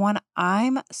 The one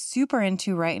I'm super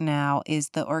into right now is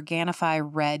the Organifi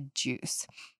Red Juice.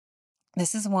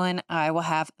 This is one I will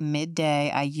have midday.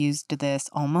 I used this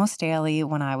almost daily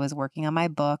when I was working on my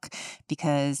book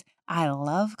because I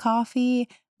love coffee,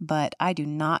 but I do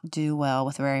not do well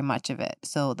with very much of it.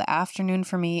 So the afternoon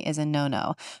for me is a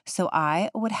no-no. So I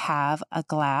would have a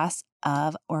glass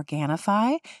of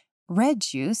Organifi red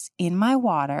juice in my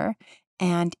water,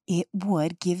 and it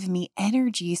would give me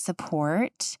energy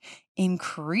support,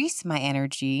 increase my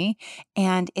energy,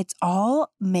 and it's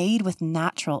all made with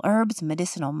natural herbs,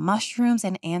 medicinal mushrooms,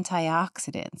 and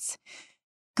antioxidants.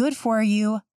 Good for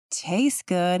you, tastes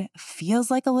good,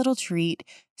 feels like a little treat,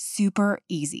 super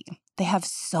easy. They have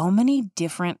so many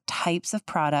different types of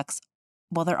products.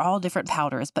 Well, they're all different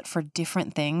powders, but for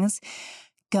different things.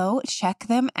 Go check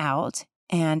them out.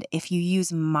 And if you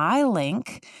use my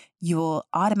link, you will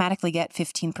automatically get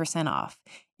 15% off.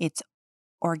 It's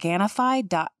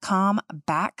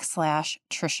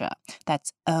Organifi.com/Trisha.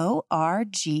 That's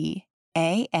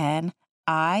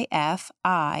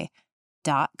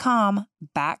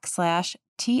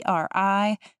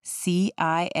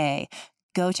ORGANIFI.com/TRICIA.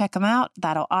 Go check them out.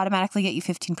 That'll automatically get you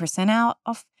 15%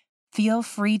 off. Feel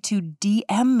free to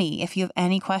DM me if you have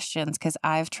any questions, because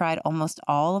I've tried almost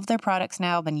all of their products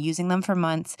now, been using them for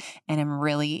months, and I'm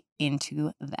really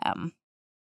into them.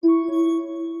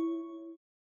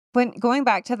 When going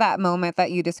back to that moment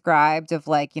that you described of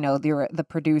like, the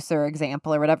producer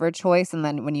example or whatever choice, and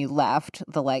then when you left,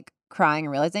 the like crying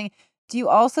and realizing, do you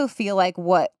also feel like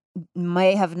what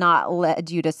may have not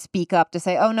led you to speak up to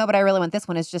say, oh no, but I really want this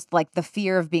one, is just like the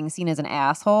fear of being seen as an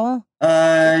asshole?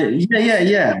 Yeah.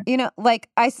 Like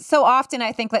I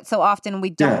think that so often we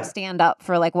don't stand up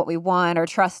for like what we want or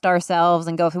trust ourselves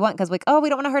and go if we want, because like, oh, we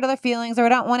don't want to hurt other feelings, or we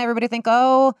don't want everybody to think,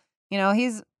 oh,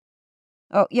 he's,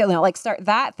 oh, yeah, like start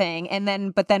that thing.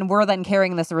 And but then we're then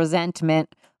carrying this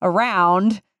resentment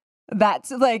around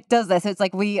that's like, does this. It's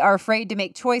like we are afraid to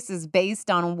make choices based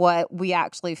on what we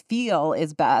actually feel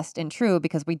is best and true,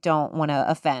 because we don't want to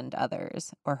offend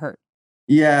others or hurt.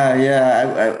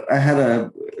 Yeah. I had a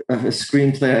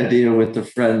screenplay idea with a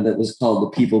friend that was called The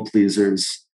People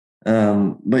Pleasers.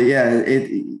 But yeah,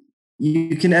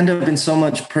 you can end up in so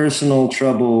much personal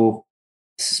trouble,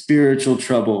 spiritual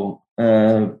trouble,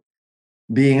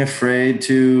 being afraid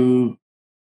to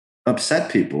upset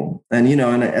people. And,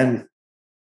 and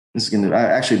this is I'd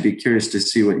actually be curious to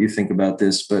see what you think about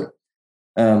this, but,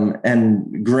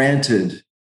 and granted,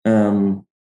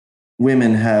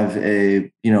 women have a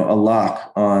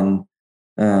lock on,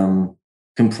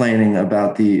 complaining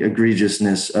about the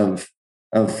egregiousness of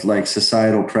like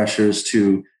societal pressures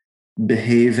to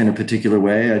behave in a particular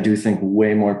way. I do think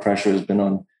way more pressure has been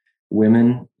on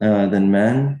women than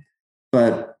men,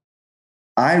 but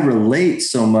I relate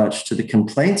so much to the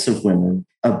complaints of women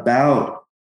about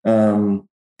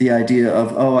the idea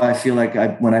of, oh, I feel like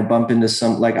when I bump into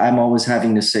like I'm always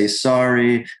having to say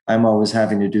sorry. I'm always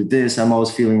having to do this. I'm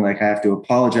always feeling like I have to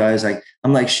apologize.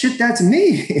 I'm like, shit, that's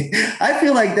me. I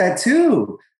feel like that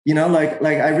too. Like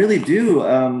I really do.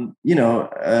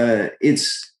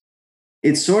 It's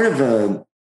sort of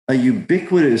a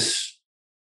ubiquitous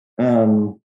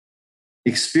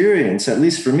experience, at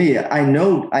least for me. I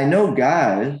know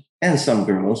guys and some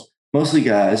girls, mostly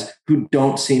guys, who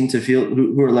don't seem to feel,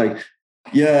 who are like,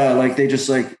 yeah, like they just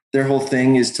like their whole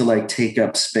thing is to like take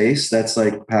up space. That's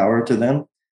like power to them.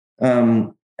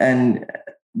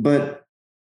 But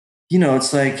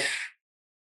it's like,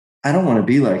 I don't want to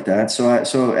be like that.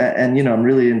 I'm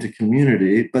really into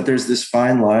community, but there's this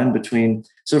fine line between,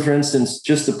 so for instance,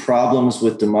 just the problems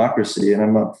with democracy, and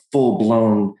I'm a full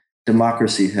blown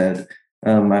democracy head.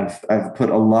 I've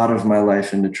put a lot of my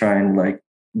life into trying like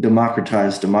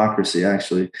democratize democracy,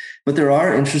 actually. But there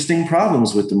are interesting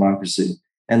problems with democracy.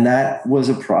 And that was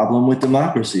a problem with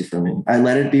democracy for me. I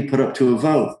let it be put up to a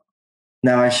vote.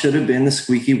 Now, I should have been the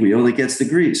squeaky wheel that gets the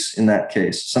grease in that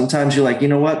case. Sometimes you're like, you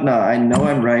know what? No, I know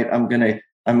I'm right. I'm gonna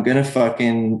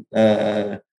fucking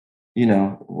what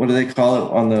do they call it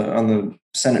on the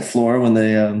Senate floor when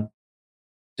they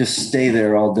just stay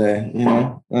there all day,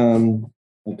 oh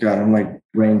God, I'm like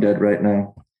brain dead right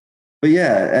now. But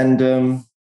yeah, and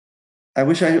I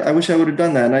wish I would have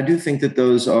done that. And I do think that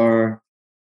those are,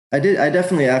 I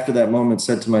definitely after that moment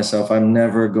said to myself, I'm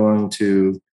never going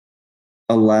to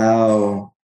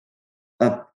allow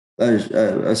a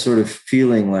sort of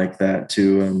feeling like that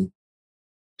to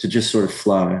just sort of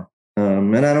fly.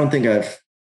 And I don't think I've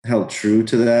held true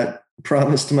to that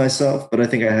promise to myself, but I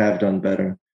think I have done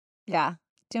better. Yeah,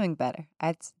 doing better.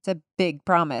 It's a big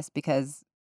promise, because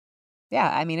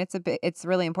yeah, I mean, it's a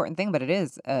really important thing, but it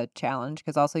is a challenge,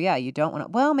 because also, yeah, you don't want to,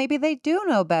 well, maybe they do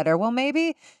know better. Well,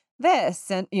 maybe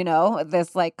this, and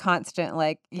this like constant,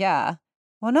 like, yeah,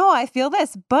 well, no, I feel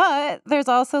this, but there's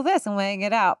also this, and weighing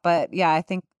it out. But yeah, I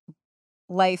think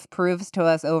life proves to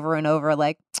us over and over,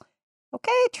 like,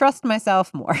 okay, trust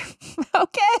myself more.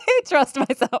 Okay, trust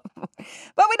myself more.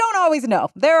 But we don't always know.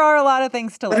 There are a lot of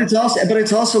things to learn. But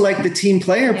it's also like the team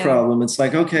player problem. It's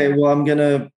like, okay, well, I'm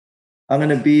gonna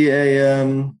be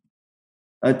a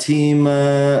team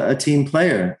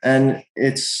player, and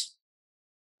it's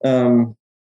I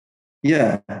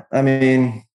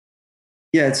mean,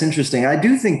 yeah, it's interesting. I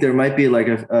do think there might be like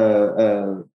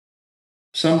a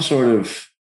some sort of,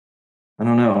 I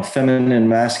don't know, feminine,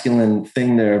 masculine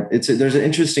thing there. There's an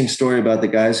interesting story about the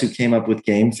guys who came up with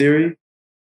game theory.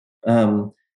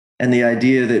 And the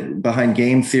idea that behind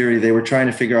game theory, they were trying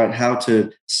to figure out how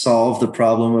to solve the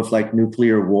problem of like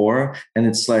nuclear war. And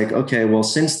it's like, okay, well,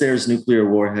 since there's nuclear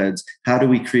warheads, how do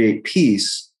we create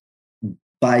peace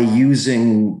by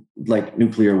using like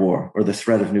nuclear war or the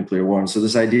threat of nuclear war. And so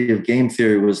this idea of game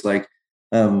theory was like,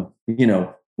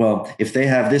 well, if they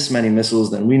have this many missiles,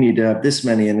 then we need to have this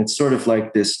many. And it's sort of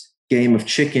like this game of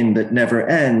chicken that never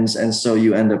ends. And so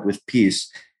you end up with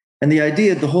peace. And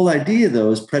the whole idea,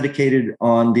 though, is predicated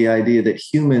on the idea that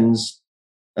humans,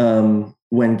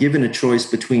 when given a choice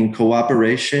between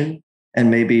cooperation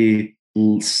and maybe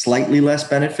slightly less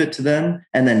benefit to them,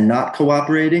 and then not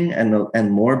cooperating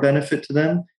and more benefit to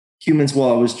them, humans will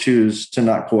always choose to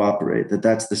not cooperate.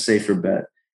 That's the safer bet.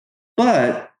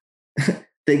 But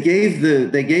they gave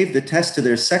the test to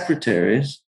their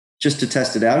secretaries just to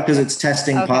test it out because it's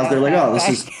testing pause. They're like, oh,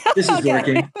 this is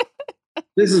working.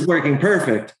 This is working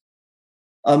perfect.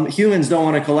 Humans don't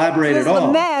want to collaborate at all.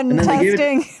 The men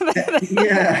testing.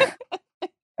 Yeah.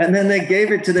 And then they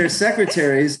gave it to their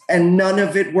secretaries and none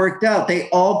of it worked out. They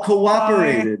all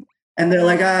cooperated. And they're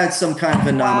like, it's some kind of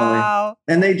anomaly. Wow.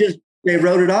 And they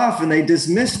wrote it off and they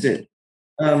dismissed it.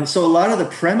 So a lot of the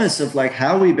premise of like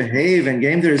how we behave in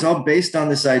game theory is all based on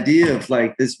this idea of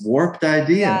like this warped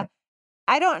idea. Yeah.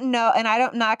 I don't know, and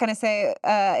I'm not going to say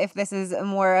if this is a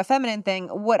more a feminine thing.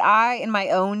 What I, in my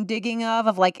own digging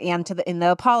of like, and in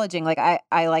the apologizing, like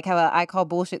I like have a I call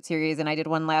bullshit series, and I did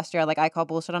one last year. Like I call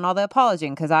bullshit on all the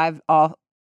apologizing because I've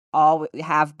all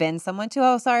have been someone to,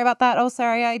 oh, sorry about that. Oh,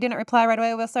 sorry, I didn't reply right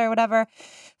away. Well, sorry, whatever.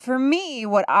 For me,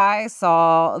 what I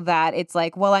saw that it's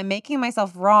like, well, I'm making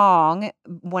myself wrong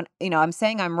when, I'm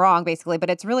saying I'm wrong basically, but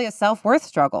it's really a self-worth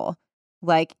struggle.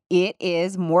 Like it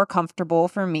is more comfortable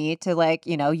for me to like,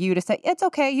 you to say, it's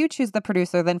okay, you choose the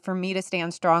producer than for me to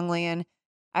stand strongly. And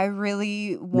I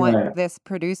really want this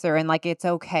producer and like, it's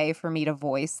okay for me to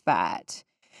voice that.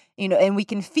 And we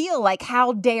can feel like,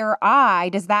 how dare I?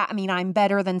 Does that mean I'm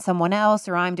better than someone else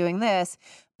or I'm doing this?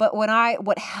 But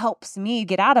what helps me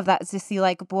get out of that is to see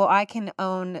like, well, I can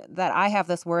own that I have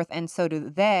this worth and so do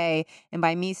they. And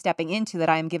by me stepping into that,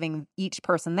 I am giving each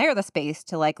person there the space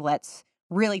to like, let's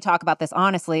really talk about this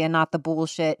honestly and not the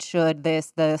bullshit should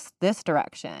this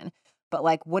direction. But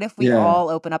like, what if we all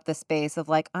open up the space of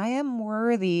like, I am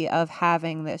worthy of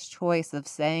having this choice of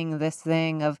saying this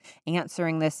thing, of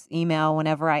answering this email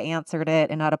whenever I answered it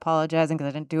and not apologizing because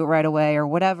I didn't do it right away or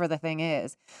whatever the thing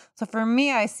is. So for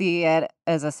me, I see it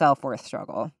as a self-worth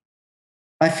struggle.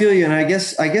 I feel you. And I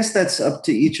guess that's up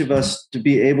to each of us to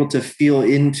be able to feel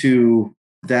into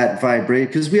that vibrate,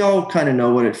 because we all kind of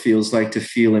know what it feels like to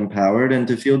feel empowered and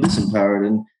to feel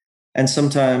disempowered. And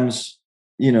sometimes,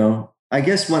 I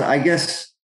guess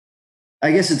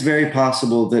it's very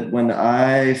possible that when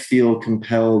I feel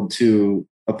compelled to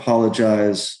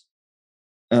apologize,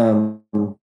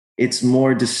 it's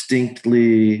more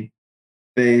distinctly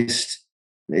based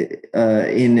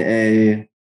in a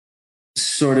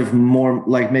sort of more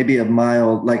like maybe a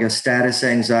mild, like a status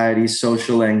anxiety,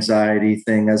 social anxiety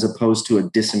thing, as opposed to a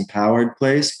disempowered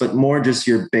place, but more just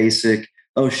your basic,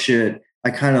 oh shit, I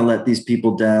kind of let these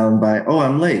people down by, oh,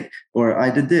 I'm late, or I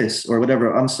did this, or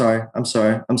whatever. I'm sorry.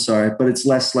 But it's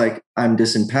less like I'm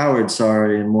disempowered,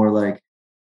 sorry, and more like,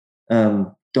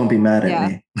 don't be mad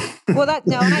at me. Well,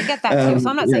 and I get that too. So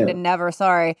I'm not saying to never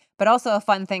sorry, but also a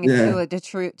fun thing too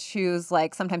to choose,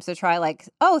 like sometimes to try like,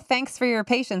 oh, thanks for your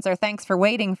patience or thanks for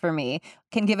waiting for me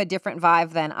can give a different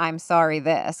vibe than I'm sorry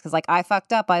this. Because like I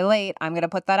fucked up, I late. I'm going to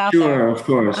put that out there. Sure, of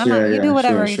course. You do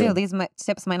whatever you do. These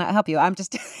tips might not help you. I'm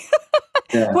just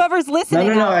whoever's listening.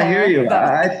 No, I hear you.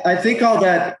 I think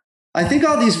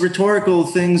all these rhetorical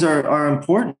things are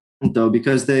important though,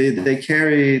 because they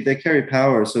carry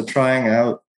power. So trying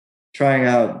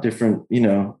out different,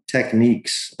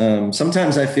 techniques.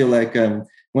 Sometimes I feel like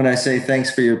when I say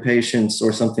thanks for your patience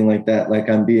or something like that, like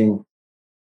I'm being,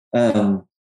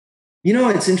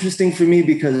 it's interesting for me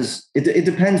because it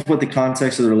depends what the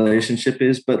context of the relationship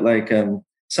is. But like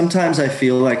sometimes I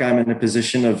feel like I'm in a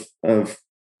position of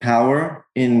power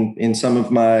in some of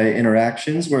my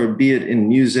interactions, where be it in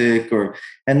music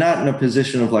and not in a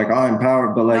position of like, oh, I'm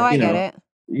powered, but like,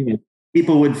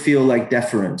 people would feel like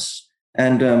deference.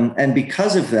 And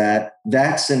because of that,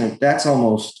 that's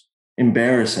almost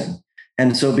embarrassing.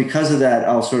 And so because of that,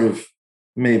 I'll sort of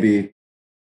maybe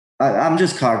I'm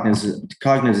just cognizant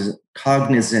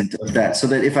of that, so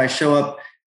that if I show up,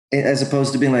 as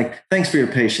opposed to being like, thanks for your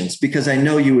patience, because I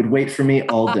know you would wait for me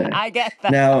all day. I get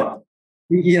that. Now,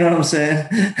 you know what I'm saying?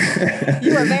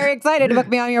 You were very excited to book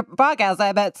me on your podcast,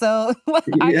 I bet. So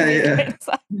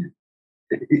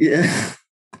yeah.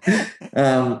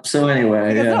 So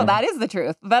anyway, no, that is the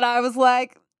truth. But I was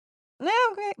like, no,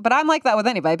 okay. But I'm like that with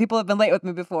anybody. People have been late with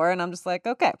me before, and I'm just like,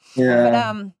 okay.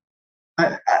 Yeah.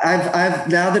 I've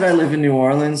now that I live in New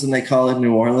Orleans and they call it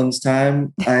New Orleans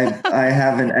time, I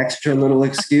have an extra little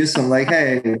excuse. I'm like,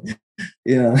 hey,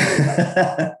 you know,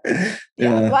 Yeah.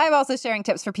 Well, yeah, I'm also sharing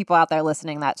tips for people out there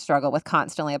listening that struggle with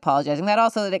constantly apologizing. That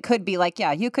also, that it could be like,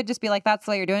 yeah, you could just be like, that's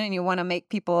what you're doing and you want to make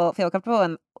people feel comfortable.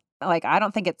 And like, I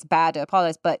don't think it's bad to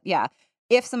apologize, but yeah,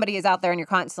 if somebody is out there and you're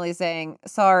constantly saying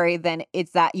sorry, then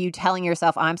it's that you telling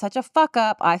yourself, I'm such a fuck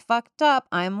up. I fucked up.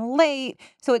 I'm late.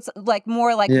 So it's like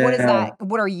more like, what is that? yeah,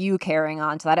 What are you carrying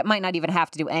on to that? It might not even have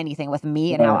to do anything with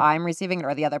me and how right, I'm receiving it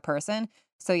or the other person.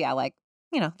 So yeah, like,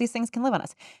 these things can live on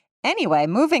us. Anyway,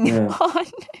 moving yeah. on.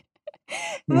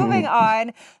 Moving Mhm.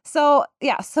 on. So,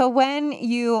 yeah, so when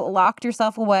you locked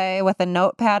yourself away with a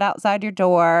notepad outside your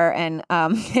door and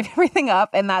gave everything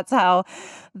up, and that's how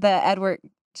the Edward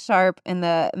Sharpe and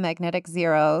the Magnetic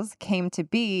Zeros came to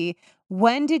be,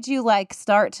 when did you like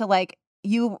start to like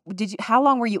how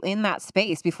long were you in that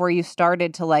space before you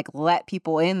started to like let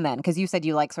people in then? Because you said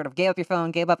you like sort of gave up your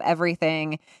phone, gave up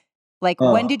everything. Like,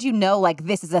 when Oh, did you know, like,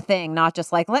 this is a thing, not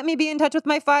just like, let me be in touch with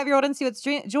my 5-year-old and see what's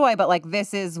joy, but like,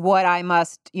 this is what I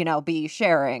must, be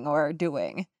sharing or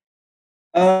doing?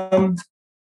 um,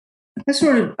 I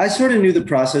sort of knew the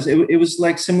process. It was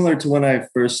like similar to when I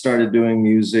first started doing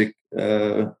music.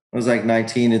 I was like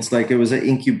 19. It's like it was an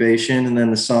incubation, and then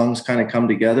the songs kind of come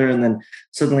together, and then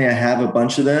suddenly I have a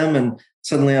bunch of them, and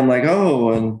suddenly I'm like,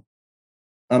 oh, and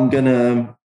I'm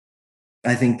gonna.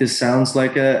 I think this sounds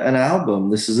like an album.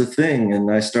 This is a thing,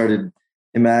 and I started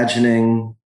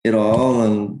imagining it all.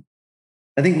 And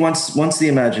I think once the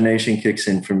imagination kicks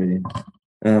in for me,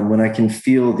 when I can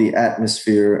feel the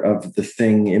atmosphere of the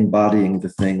thing embodying the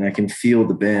thing, I can feel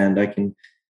the band. I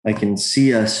can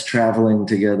see us traveling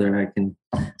together. I can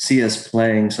see us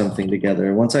playing something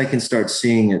together. Once I can start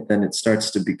seeing it, then it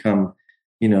starts to become,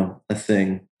 a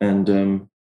thing. And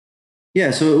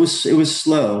yeah, so it was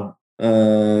slow,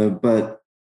 but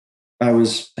I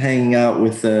was hanging out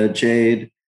with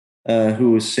Jade,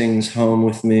 who sings home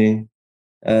with me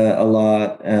a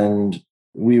lot, and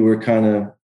we were kind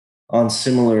of on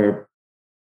similar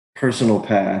personal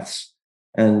paths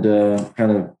and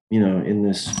kind of in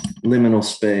this liminal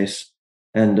space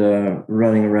and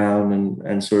running around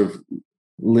and sort of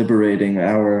liberating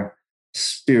our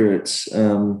spirits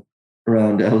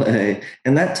around LA.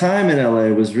 And that time in LA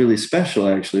was really special.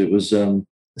 Actually, it was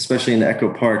especially in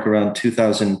Echo Park around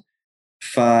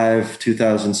 2005,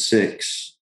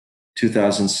 2006,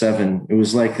 2007. It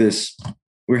was like this.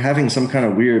 We're having some kind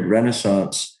of weird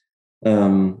renaissance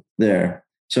there.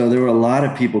 So there were a lot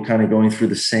of people kind of going through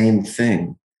the same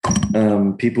thing.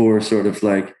 People were sort of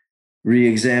like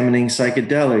re-examining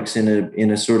psychedelics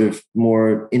in a sort of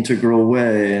more integral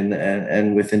way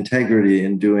and with integrity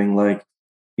and doing like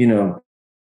you know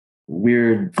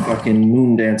weird fucking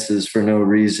moon dances for no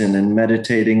reason and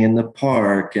meditating in the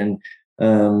park and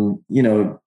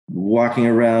walking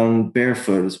around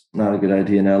barefoot is not a good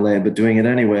idea in LA, but doing it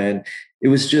anyway. And it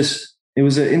was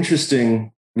an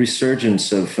interesting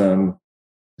resurgence of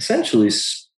essentially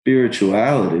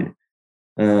spirituality,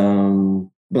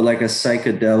 but like a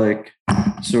psychedelic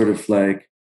sort of like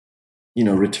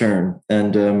return.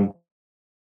 And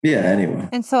yeah, anyway.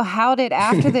 And so, how did,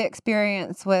 after the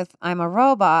experience with I'm a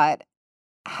Robot,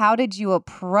 how did you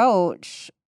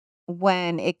approach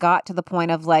when it got to the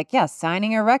point of like, yeah,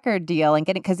 signing a record deal and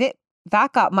getting, because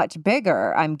that got much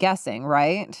bigger, I'm guessing,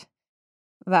 right?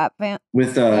 That band,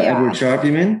 With Edward yeah. Sharpe,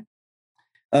 you mean?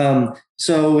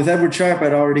 So with Edward Sharpe,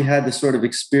 I'd already had this sort of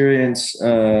experience.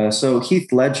 So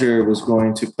Heath Ledger was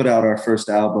going to put out our first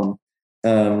album.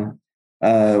 Um,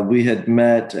 we had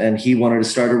met, and he wanted to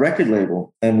start a record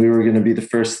label, and we were going to be the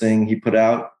first thing he put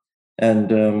out.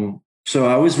 And so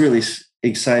I was really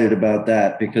excited about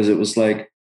that because it was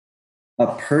like a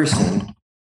person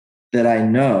that I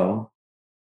know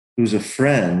who's a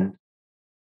friend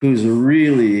who's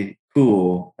really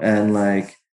cool and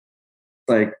like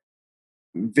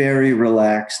very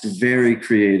relaxed, very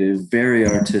creative, very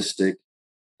artistic,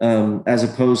 as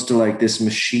opposed to like this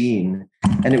machine.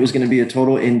 And it was going to be a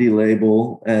total indie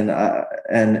label, and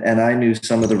I knew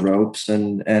some of the ropes,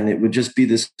 and it would just be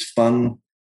this fun,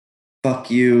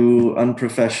 fuck you,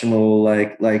 unprofessional,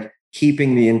 like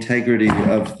keeping the integrity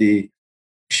of the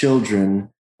children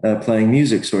playing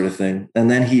music sort of thing.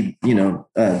 And then he,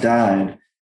 died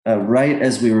right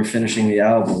as we were finishing the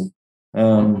album.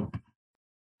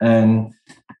 And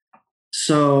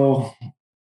so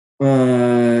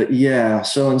yeah.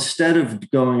 So instead of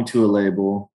going to a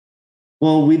label,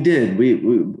 well, we did.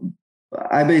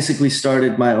 I basically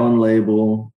started my own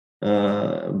label.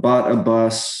 Bought a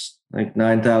bus, like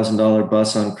 $9,000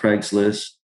 bus on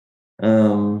Craigslist,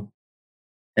 um,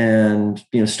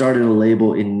 and started a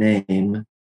label in name,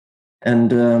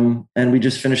 and we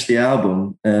just finished the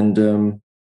album. And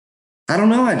I don't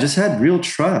know, I just had real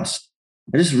trust.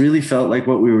 I just really felt like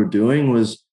what we were doing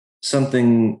was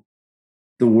something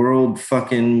the world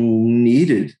fucking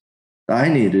needed. I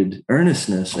needed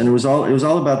earnestness, and it was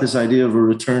all about this idea of a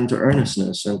return to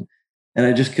earnestness, and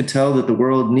I just could tell that the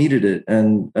world needed it.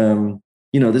 And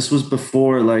this was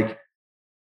before, like,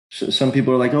 some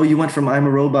people are like, "Oh, you went from I'm a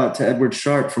Robot to Edward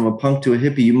Sharpe, from a punk to a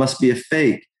hippie. You must be a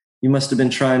fake. You must have been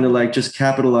trying to like just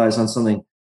capitalize on something."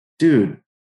 Dude,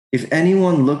 if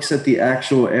anyone looks at the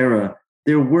actual era,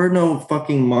 there were no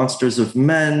fucking Monsters of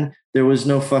Men. There was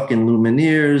no fucking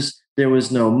Lumineers. There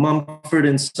was no Mumford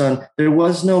and Son. There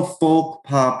was no folk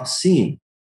pop scene.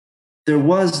 There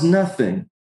was nothing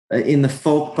in the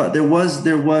folk pop. There was,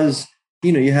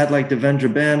 you had like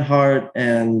Devendra Banhart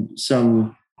and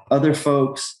some other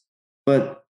folks,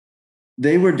 but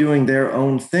they were doing their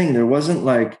own thing. There wasn't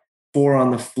like four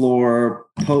on the floor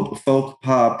folk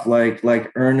pop, like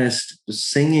earnest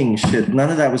singing shit. None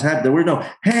of that was happening. There were no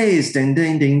haze, ding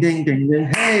ding ding ding ding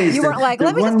ding haze. You weren't like,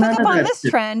 let me just pick up on this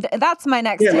trend. That's my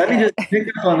next ticket. Let me just pick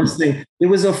up on this thing. It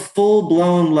was a full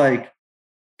blown, like,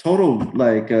 total,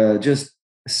 like, just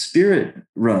spirit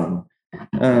run.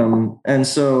 And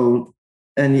so,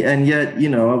 and yet,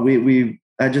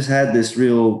 I just had this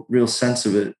real sense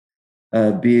of it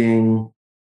being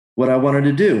what I wanted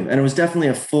to do. And it was definitely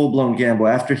a full blown gamble.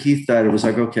 After Heath died, it was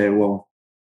like, okay, well,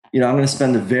 I'm going to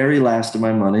spend the very last of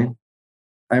my money.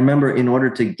 I remember, in order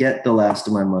to get the last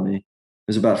of my money, it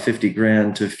was about 50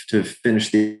 grand to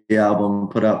finish the album,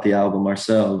 put out the album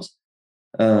ourselves.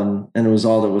 And it was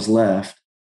all that was left.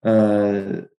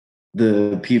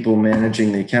 The people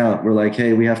managing the account were like,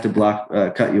 "Hey, we have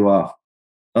to cut you off."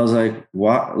 I was like,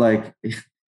 "What?" Like,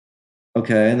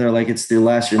 okay. And they're like, "It's the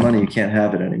last of your money. You can't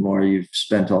have it anymore. You've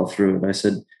spent all through it." I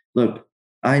said, "Look,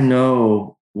 I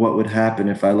know what would happen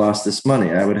if I lost this money.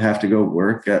 I would have to go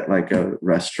work at like a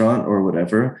restaurant or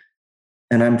whatever.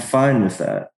 And I'm fine with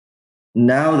that.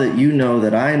 Now that you know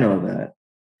that I know that,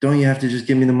 don't you have to just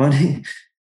give me the money?"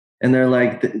 And they're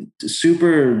like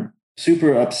super,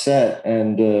 super upset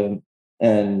and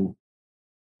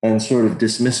sort of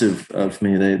dismissive of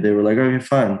me. They were like, "Okay,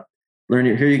 fine.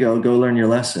 Here you go learn your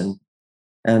lesson."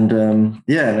 And and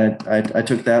I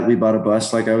took that. We bought a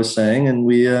bus, like I was saying, and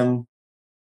we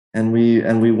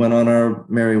went on our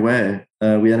merry way.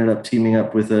 We ended up teaming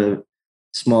up with a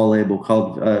small label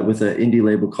called with an indie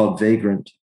label called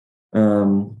Vagrant,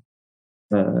 and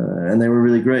they were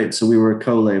really great. So we were a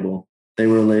co-label. They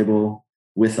were a label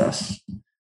with us,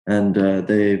 and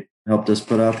they helped us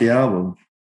put out the album.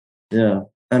 Yeah,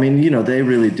 I mean, they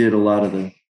really did a lot of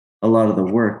the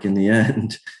work in the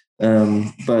end.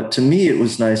 But to me, it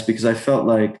was nice because I felt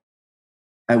like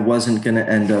I wasn't going to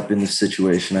end up in the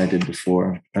situation I did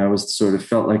before. I was sort of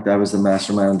felt like I was the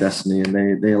master of my own destiny,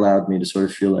 and they allowed me to sort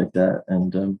of feel like that.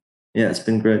 And it's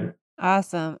been great.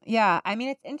 Awesome. Yeah. I mean,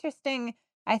 it's interesting.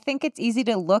 I think it's easy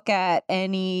to look at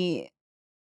any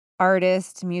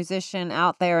artist, musician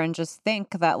out there and just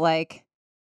think that, like,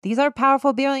 these are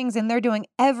powerful beings and they're doing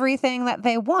everything that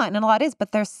they want. And a lot is,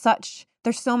 but there's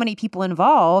so many people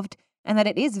involved, and that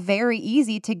it is very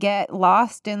easy to get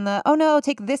lost in the, oh no,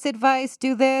 take this advice,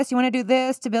 do this. You want to do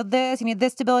this to build this. You need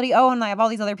this stability. Oh, and I have all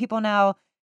these other people now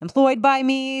employed by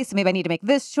me. So maybe I need to make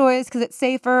this choice because it's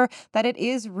safer. That it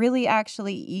is really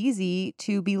actually easy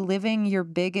to be living your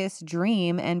biggest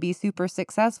dream and be super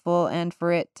successful, and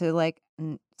for it to like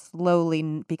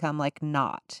slowly become like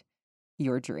not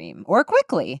your dream or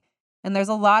quickly. And there's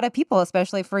a lot of people,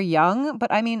 especially for young,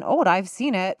 but I mean old. I've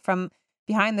seen it from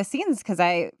behind the scenes because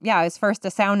I was first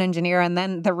a sound engineer, and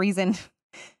then the reason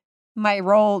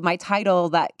my title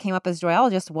that came up as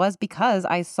joyologist was because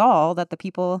I saw that the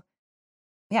people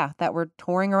that were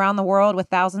touring around the world with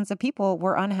thousands of people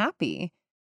were unhappy.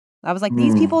 I was like,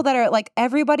 these people that are like,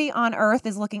 everybody on earth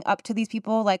is looking up to these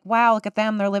people like, wow, look at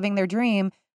them, they're living their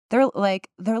dream. They're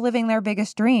living their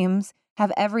biggest dreams,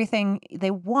 have everything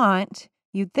they want,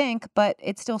 you'd think, but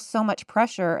it's still so much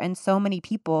pressure and so many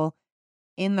people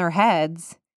in their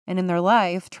heads and in their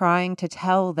life trying to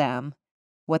tell them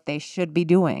what they should be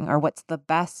doing or what's the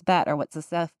best bet or what's the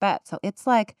safe bet. So it's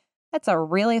like, that's a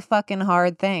really fucking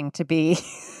hard thing to be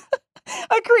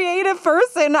a creative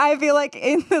person, I feel like,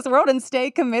 in this world, and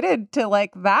stay committed to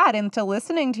like that and to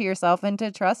listening to yourself and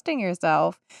to trusting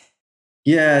yourself.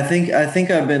 Yeah, I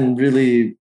think I've been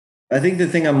really, I think the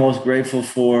thing I'm most grateful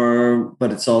for,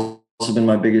 but it's also been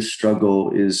my biggest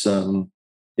struggle is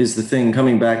the thing,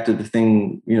 coming back to the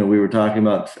thing, we were talking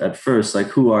about at first, like,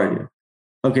 who are you?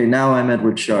 Okay, now I'm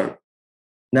Edward Sharpe.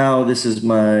 now this is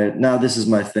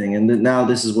my thing, and now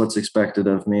this is what's expected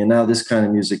of me, and now this kind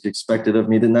of music expected of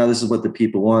me, then now this is what the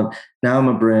people want. Now I'm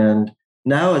a brand.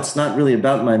 Now it's not really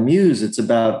about my muse, it's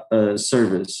about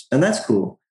service, and that's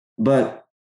cool, but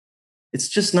it's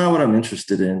just not what I'm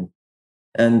interested in.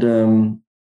 And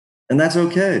that's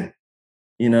okay,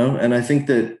 and I think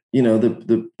that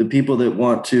the people that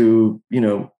want to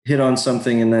hit on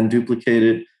something and then duplicate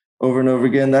it over and over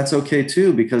again, that's okay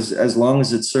too, because as long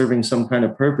as it's serving some kind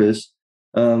of purpose,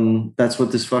 that's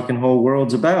what this fucking whole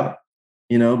world's about.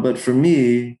 But for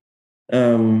me,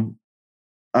 um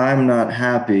I'm not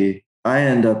happy. I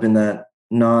end up in that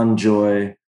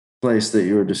non-joy place that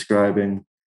you were describing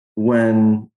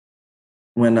when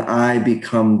I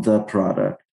become the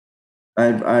product.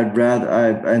 I'd rather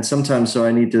and sometimes so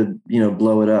I need to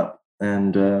blow it up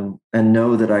and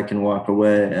know that I can walk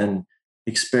away and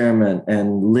experiment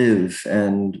and live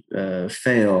and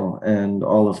fail and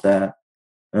all of that.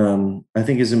 I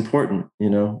think is important,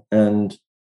 and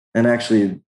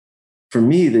actually for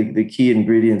me the key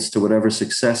ingredients to whatever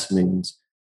success means,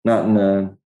 not in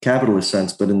a capitalist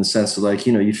sense, but in the sense of like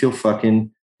you feel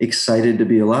fucking excited to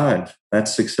be alive.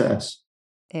 That's success.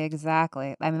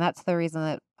 Exactly. I mean, that's the reason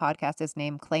that podcast is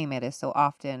named Claim It is so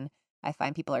often I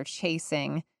find people are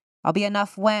chasing, I'll be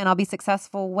enough when, I'll be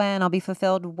successful when, I'll be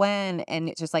fulfilled when. And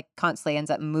it just like constantly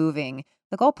ends up moving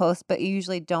the goalpost, but you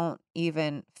usually don't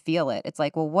even feel it. It's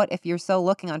like, well, what if you're so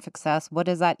looking on success? What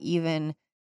does that even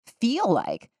feel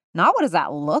like? Not what does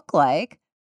that look like?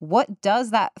 What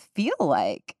does that feel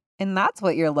like? And that's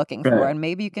what you're looking for. Right. And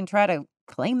maybe you can try to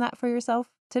claim that for yourself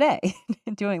today,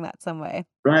 doing that some way.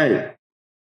 Right.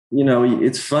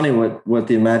 It's funny what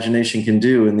the imagination can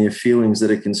do and the feelings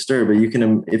that it can stir, but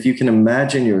if you can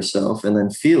imagine yourself and then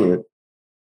feel it.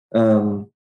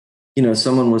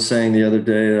 Someone was saying the other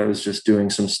day, I was just doing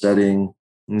some studying,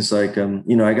 and it's like,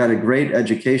 I got a great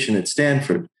education at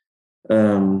Stanford.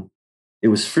 It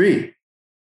was free,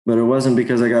 but it wasn't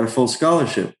because I got a full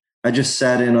scholarship. I just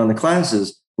sat in on the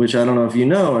classes, which I don't know if you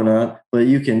know or not, but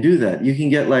you can do that. You can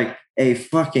get like a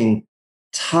fucking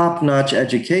top-notch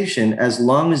education as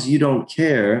long as you don't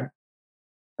care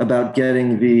about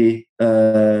getting the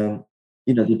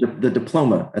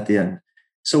diploma at the end.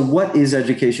 So what is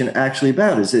education actually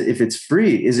about? If it's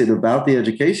free, is it about the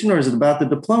education or is it about the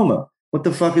diploma? What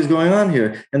the fuck is going on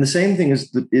here? And the same thing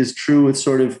is true with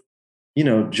sort of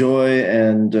joy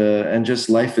and just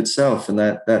life itself, and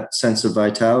that sense of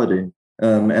vitality,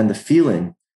 and the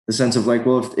feeling, the sense of like,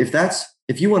 well,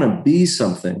 if you want to be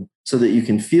something so that you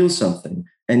can feel something,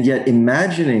 and yet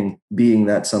imagining being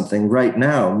that something right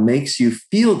now makes you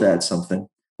feel that something,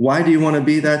 why do you want to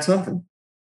be that something?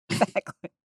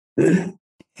 Exactly.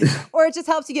 Or it just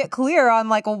helps you get clear on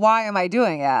like, well, why am I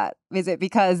doing it? Is it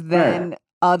because then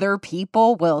other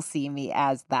people will see me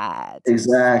as that?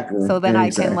 Exactly. So then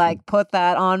I can like put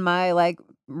that on my like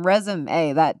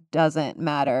resume. That doesn't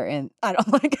matter, and I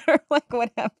don't like it, or like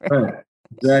whatever. Right.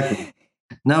 Exactly.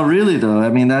 No, really though. I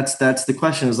mean, that's the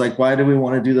question, is like, why do we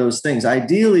want to do those things?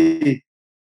 Ideally,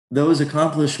 those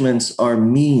accomplishments are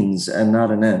means and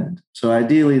not an end. So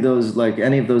ideally, those, like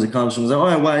any of those accomplishments,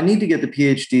 well, I need to get the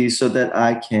PhD so that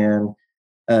I can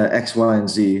X, Y, and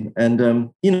Z. And,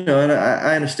 and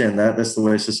I understand that. That's the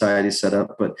way society's set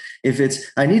up. But if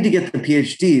it's, I need to get the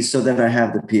PhD so that I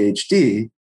have the PhD,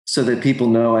 so that people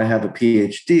know I have a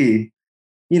PhD,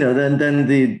 then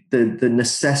the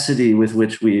necessity with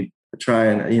which we try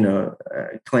and,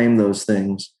 claim those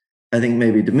things, I think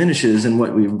maybe diminishes. And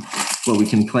what we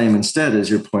can claim instead, as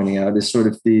you're pointing out, is sort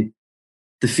of the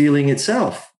feeling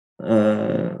itself,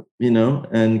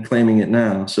 and claiming it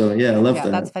now. So yeah, I love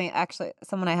that. That's funny. Actually,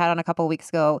 someone I had on a couple of weeks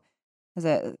ago is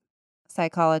a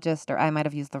psychologist, or I might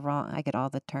have used the wrong, I get all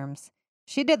the terms.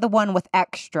 She did the one with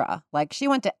extra. Like she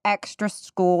went to extra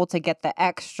school to get the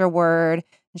extra word.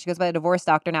 And she goes by a divorce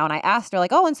doctor now. And I asked her,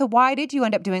 like, oh, and so why did you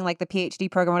end up doing like the PhD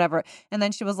program or whatever? And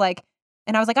then she was like,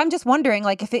 and I was like, I'm just wondering,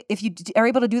 like, if you are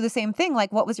able to do the same thing,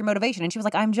 like, what was your motivation? And she was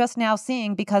like, I'm just now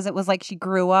seeing, because it was like she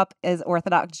grew up as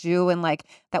Orthodox Jew, and like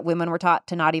that women were taught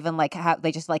to not even like have,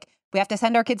 they just like, we have to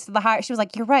send our kids to the higher. She was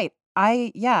like, you're right.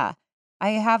 I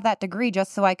have that degree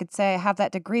just so I could say I have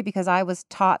that degree because I was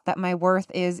taught that my worth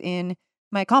is in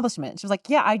my accomplishment. She was like,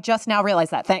 yeah, I just now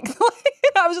realized that. Thanks.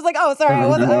 I was just like, oh, sorry. I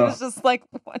was just like,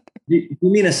 what? You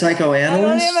mean a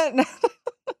psychoanalyst? I don't even.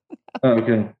 Oh,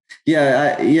 okay.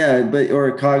 Yeah, but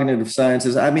or cognitive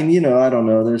sciences. I mean, I don't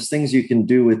know. There's things you can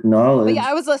do with knowledge. But yeah,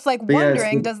 I was just like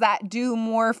wondering, does that do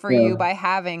more for you by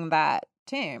having that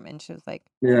term? And she was like,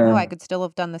 no, I could still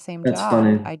have done the same job.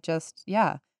 Funny. I just,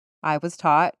 I was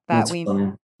taught that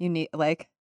you need, like,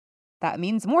 that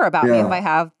means more about me if I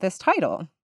have this title.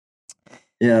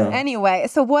 Yeah. Anyway,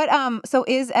 so what so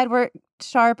is Edward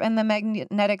Sharpe and the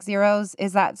Magnetic Zeros,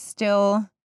 is that still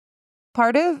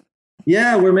part of?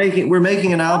 Yeah, we're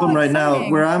making an album right now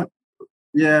Exciting. where I'm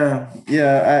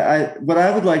I what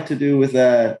I would like to do with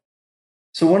that.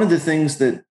 So one of the things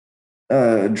that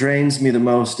drains me the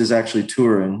most is actually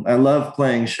touring. I love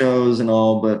playing shows and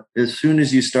all, but as soon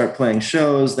as you start playing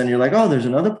shows, then you're like, oh, there's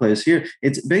another place here.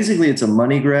 It's a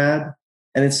money grab,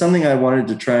 and it's something I wanted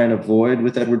to try and avoid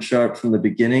with Edward Sharpe from the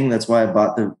beginning. That's why I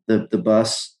bought the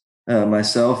bus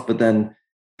myself. But then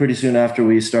pretty soon after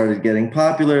we started getting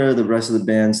popular, the rest of the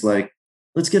band's like,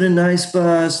 let's get a nice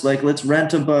bus, like let's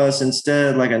rent a bus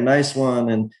instead, like a nice one.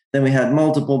 And then we had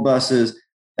multiple buses.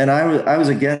 And I was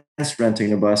against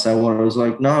renting a bus. I was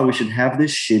like, no, we should have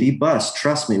this shitty bus.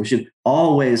 Trust me, we should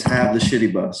always have the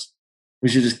shitty bus. We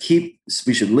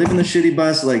should live in the shitty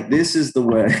bus. Like, this is the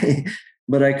way.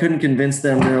 But I couldn't convince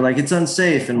them. They were like, it's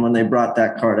unsafe. And when they brought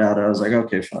that card out, I was like,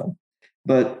 okay, fine.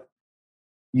 But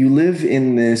you live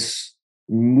in this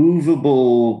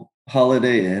movable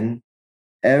Holiday Inn.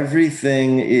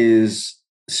 Everything is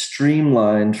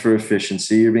streamlined for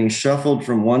efficiency. You're being shuffled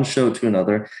from one show to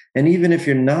another. And even if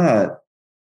you're not,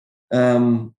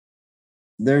 um,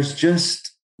 there's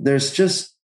just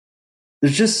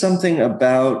something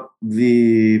about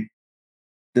the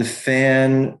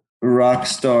fan rock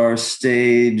star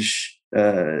stage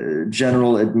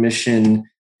general admission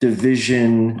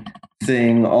division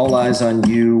thing, all eyes on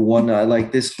you, one eye,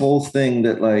 like this whole thing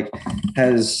that like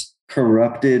has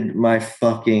corrupted my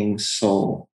fucking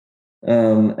soul.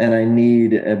 And I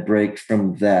need a break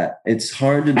from that. It's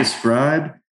hard to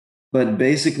describe, but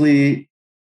basically,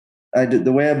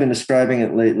 the way I've been describing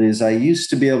it lately is I used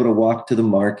to be able to walk to the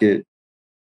market,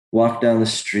 walk down the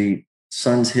street,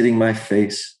 sun's hitting my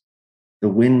face, the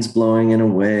wind's blowing in a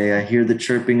way, I hear the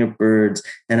chirping of birds,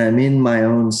 and I'm in my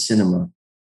own cinema.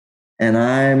 And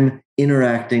I'm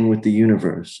interacting with the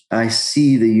universe. I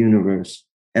see the universe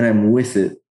and I'm with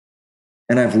it.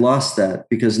 And I've lost that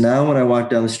because now when I walk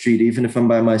down the street, even if I'm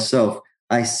by myself,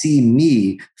 I see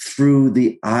me through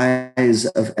the eyes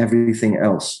of everything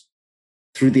else,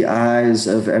 through the eyes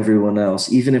of everyone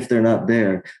else, even if they're not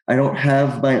there. I don't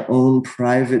have my own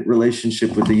private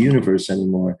relationship with the universe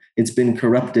anymore. It's been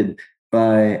corrupted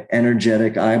by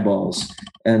energetic eyeballs.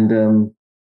 And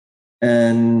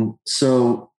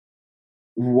so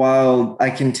while I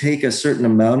can take a certain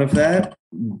amount of that,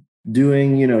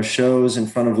 doing shows in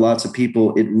front of lots of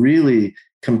people, it really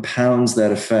compounds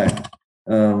that effect.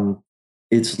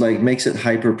 It's like makes it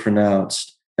hyper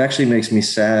pronounced. It actually makes me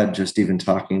sad just even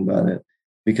talking about it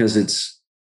because it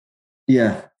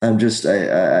doesn't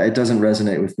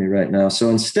resonate with me right now. So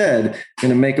instead, I'm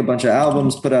going to make a bunch of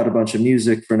albums, put out a bunch of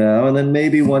music for now, and then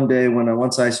maybe one day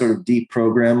once I sort of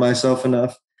deprogram myself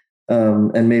enough,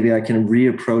 and maybe I can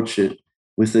reapproach it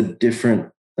with a different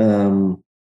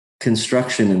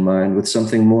construction in mind, with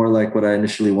something more like what I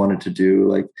initially wanted to do,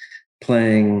 like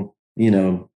playing,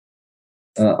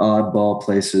 oddball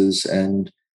places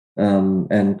and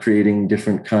creating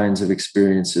different kinds of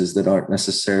experiences that aren't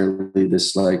necessarily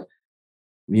this like,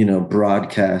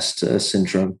 broadcast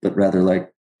syndrome, but rather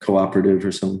like cooperative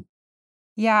or something.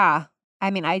 Yeah. I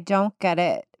mean, I don't get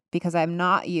it because I'm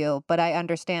not you, but I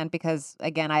understand because,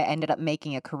 again, I ended up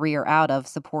making a career out of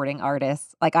supporting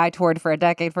artists. Like, I toured for a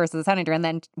decade first as a senator and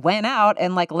then went out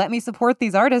and, like, let me support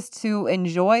these artists to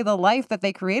enjoy the life that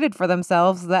they created for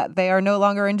themselves that they are no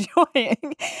longer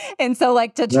enjoying. And so,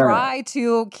 like, to Right. try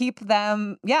to keep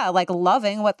them, like,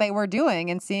 loving what they were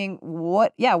doing and seeing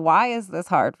why is this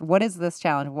hard? What is this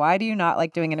challenge? Why do you not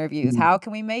like doing interviews? Mm. How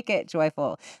can we make it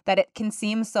joyful? That it can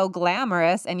seem so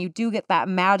glamorous and you do get that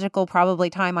magical probably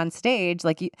time on stage.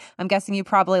 Like I'm guessing you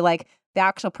probably like the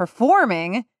actual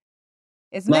performing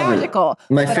is Love it. magical,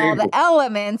 My but all the favorite.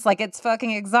 elements, like it's fucking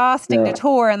exhausting to Yeah.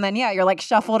 tour. And then, you're like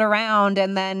shuffled around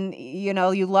and then, you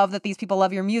love that these people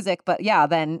love your music. But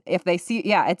then if they see,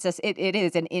 it's just, it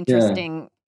is an Yeah. interesting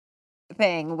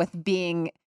thing with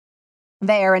being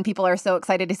there and people are so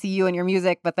excited to see you and your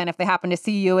music. But then if they happen to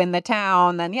see you in the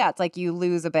town, then it's like you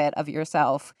lose a bit of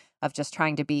yourself of just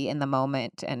trying to be in the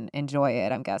moment and enjoy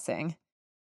it, I'm guessing.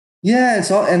 Yeah, it's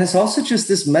also just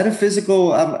this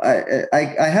metaphysical.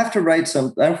 I have to write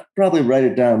some. I'll probably write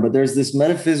it down, but there's this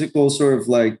metaphysical sort of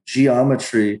like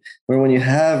geometry where when you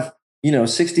have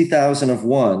 60,000 of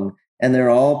one and they're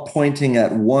all pointing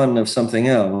at one of something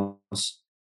else,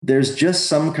 there's just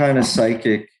some kind of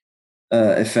psychic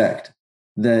effect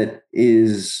that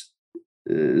is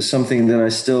something that I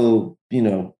still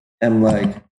am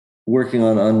like working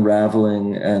on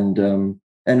unraveling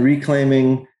and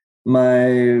reclaiming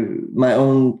my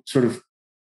own sort of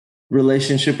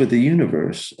relationship with the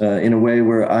universe in a way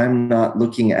where I'm not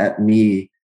looking at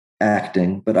me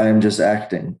acting, but I am just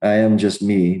acting. I am just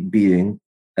me being,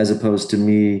 as opposed to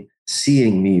me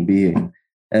seeing me being.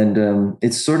 And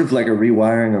it's sort of like a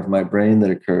rewiring of my brain that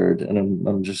occurred, and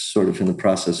I'm just sort of in the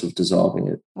process of dissolving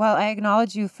it. Well, I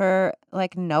acknowledge you for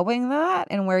like knowing that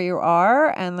and where you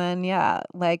are. And then, yeah,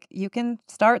 like you can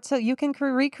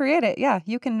recreate it. Yeah.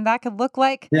 That could look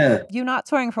like Yeah, you not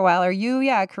touring for a while or you,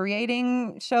 yeah,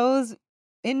 creating shows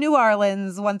in New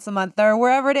Orleans once a month or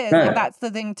wherever it is. Like right, that's the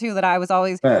thing too that I was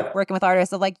always right, working with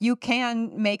artists of like, you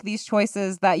can make these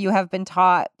choices that you have been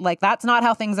taught. Like that's not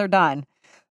how things are done,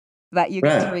 that you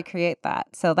get to right. recreate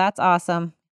that. So that's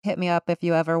awesome. Hit me up if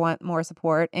you ever want more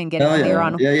support and getting Oh clear yeah,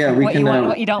 on yeah, yeah. We what you can, want and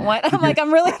what you don't want. we I'm like,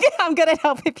 can. I'm good at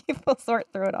helping people sort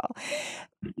through it all.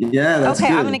 Yeah, that's Okay,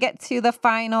 I'm going to good. get to the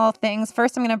final things.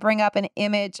 First, I'm going to bring up an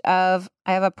image of,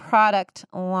 I have a product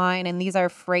line, and these are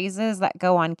phrases that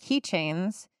go on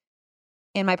keychains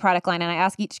in my product line. And I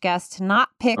ask each guest to not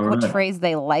pick All which right. phrase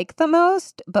they like the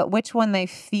most, but which one they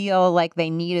feel like they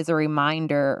need as a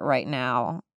reminder right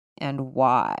now and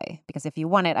why. Because if you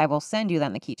want it, I will send you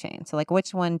then the keychain. So, like,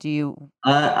 which one do you,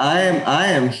 I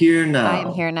am here I am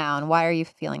now. here now, and why are you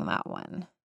feeling that one?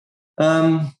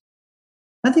 Um,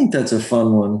 I think that's a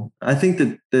fun one. I think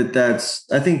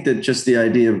I think that just the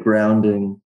idea of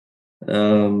grounding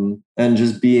and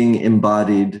just being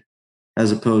embodied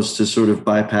as opposed to sort of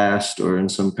bypassed or in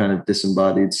some kind of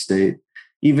disembodied state.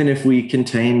 Even if we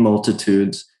contain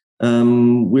multitudes,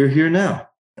 we're here now.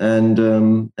 And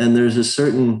there's a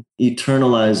certain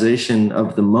eternalization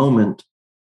of the moment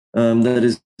that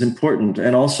is important.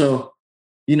 And also,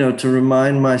 to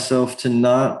remind myself to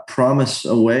not promise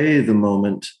away the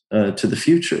moment to the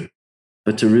future,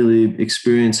 but to really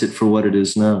experience it for what it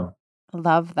is now.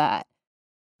 Love that.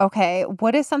 Okay,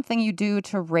 what is something you do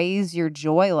to raise your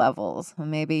joy levels?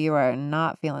 Maybe you are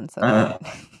not feeling so Uh,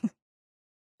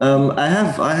 good. I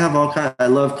have all kind. I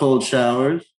love cold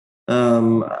showers.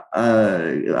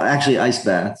 Actually, ice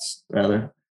baths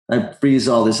rather. I freeze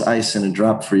all this ice in a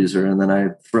drop freezer, and then I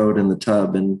throw it in the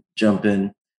tub and jump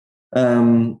in.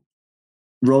 Um,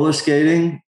 Roller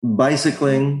skating,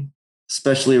 bicycling,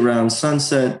 especially around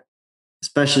sunset,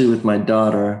 especially with my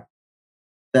daughter.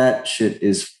 That shit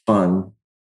is fun.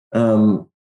 Um,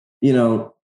 you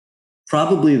know,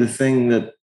 Probably the thing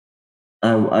that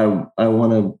I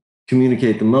want to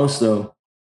communicate the most though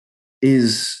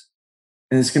is,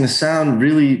 and it's going to sound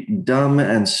really dumb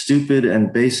and stupid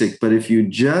and basic, but if you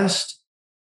just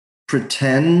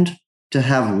pretend to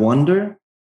have wonder,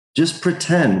 just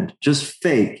pretend, just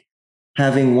fake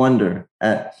having wonder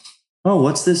at, oh,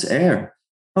 what's this air?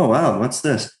 Oh, wow, what's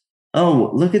this?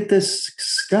 Oh, look at this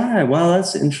sky. Wow,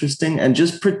 that's interesting. And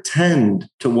just pretend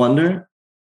to wonder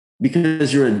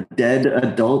because you're a dead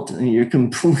adult and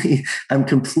I'm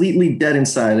completely dead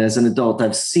inside as an adult.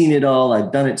 I've seen it all.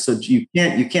 I've done it. So you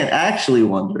can't actually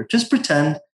wonder. Just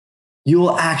pretend. You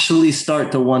will actually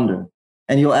start to wonder,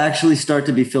 and you'll actually start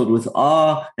to be filled with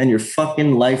awe, and your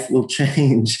fucking life will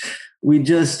change. We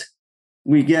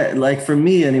get, like, for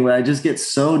me anyway, I just get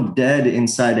so dead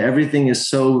inside. Everything is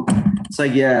so, it's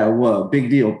like, yeah, whoa, big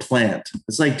deal, plant.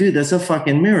 It's like, dude, that's a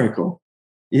fucking miracle.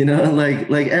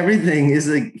 Like everything is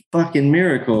a fucking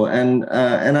miracle. And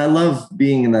I love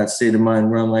being in that state of mind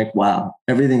where I'm like, wow,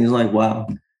 everything is like, wow.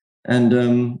 And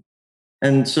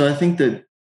so I think that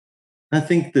I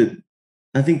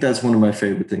think that's one of my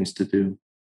favorite things to do,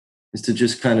 is to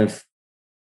just kind of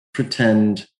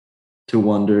pretend to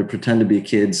wonder, pretend to be a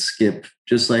kid, skip,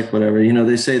 just like whatever.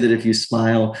 They say that if you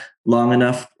smile long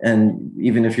enough, and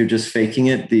even if you're just faking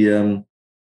it, the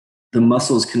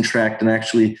muscles contract, and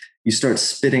actually you start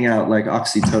spitting out like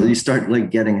oxytocin. You start like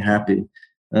getting happy,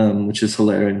 which is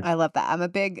hilarious. I love that. I'm a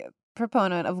big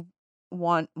proponent of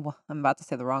I'm about to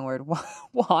say the wrong word.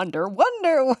 Wonder,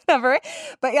 whatever.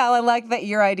 But yeah, I like that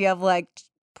your idea of like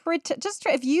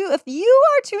if you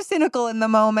are too cynical in the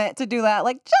moment to do that,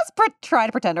 like just try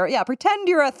to pretend, or yeah, pretend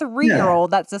you're a 3-year Yeah.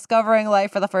 old that's discovering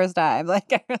life for the first time.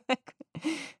 Like,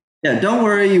 Yeah. Don't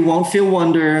worry. You won't feel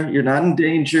wonder. You're not in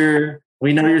danger.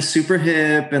 We know you're super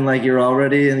hip and like you're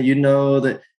already, and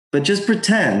that, but just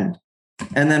pretend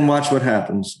and then watch what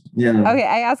happens. Yeah. okay,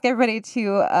 I ask everybody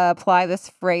to apply this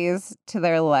phrase to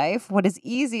their life. What is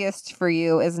easiest for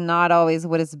you is not always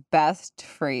what is best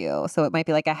for you. So it might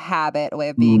be like a habit, a way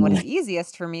of being. What is Mm.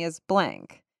 easiest for me is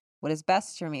blank. What is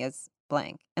best for me is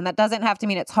blank. And that doesn't have to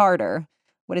mean it's harder.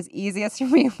 What is easiest for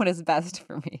me? What is best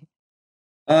for me?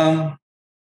 Um,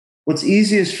 what's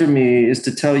easiest for me is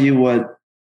to tell you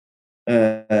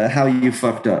how you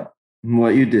fucked up,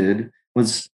 what you did.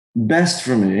 What's best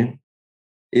for me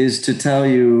is to tell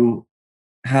you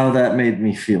how that made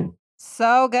me feel.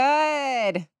 So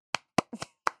good.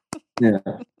 Yeah.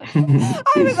 I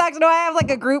was actually, no, I have like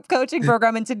a group coaching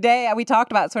program. And today we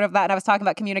talked about sort of that. And I was talking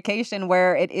about communication,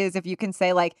 where it is, if you can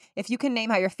say, like, if you can name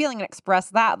how you're feeling and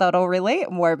express that, that'll relate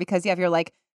more, because if you're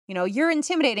like, you're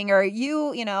intimidating, or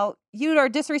you are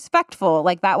disrespectful,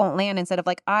 like that won't land, instead of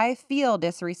like, I feel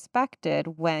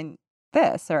disrespected when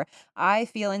this, or I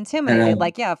feel intimidated. And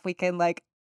Like, yeah, if we can like,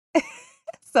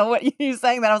 so what you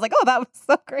saying that, I was like, oh, that was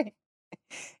so great.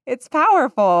 It's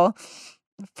powerful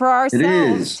for it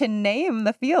ourselves is. to name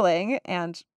the feeling.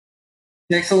 And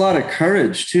It takes a lot of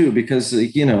courage too, because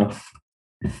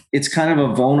it's kind of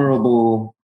a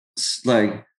vulnerable,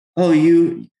 like, oh,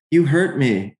 you hurt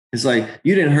me. It's like,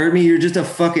 you didn't hurt me. You're just a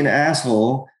fucking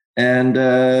asshole, and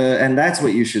that's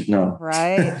what you should know.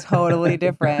 right, totally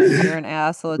different. You're an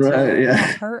asshole to, Right? you Yeah.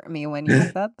 hurt me when you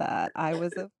said that. I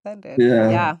was offended. Yeah.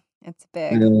 Yeah, it's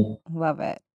big. Yeah. Love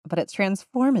it. But it's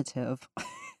transformative.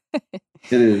 It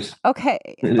is. Okay,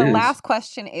 It the is. last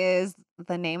question is,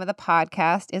 the name of the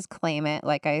podcast is Claim It,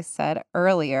 like I said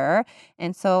earlier.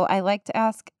 And so I like to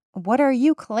ask, what are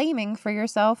you claiming for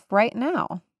yourself right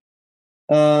now?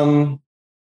 Um,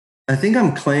 I think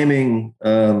I'm claiming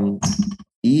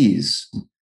ease.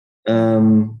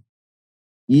 Um,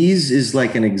 Ease is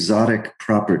like an exotic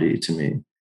property to me.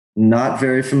 Not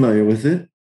very familiar with it.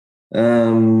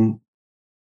 Um,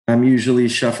 I'm usually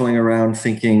shuffling around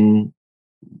thinking,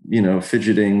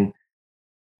 fidgeting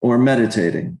or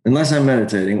meditating, unless I'm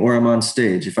meditating or I'm on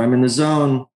stage. If I'm in the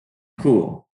zone,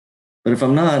 cool. But if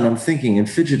I'm not, I'm thinking and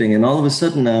fidgeting. And all of a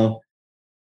sudden now,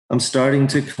 I'm starting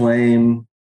to claim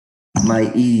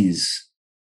my ease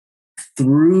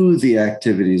through the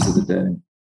activities of the day.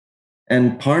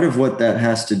 And part of what that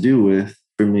has to do with,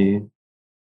 for me,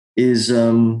 is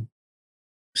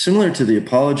similar to the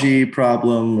apology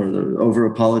problem or the over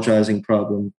apologizing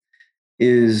problem,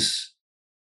 is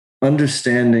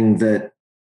understanding that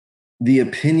the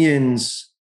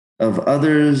opinions of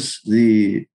others,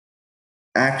 the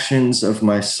actions of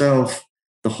myself,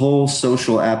 the whole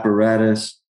social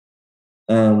apparatus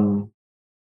um,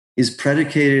 is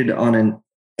predicated on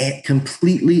a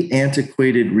completely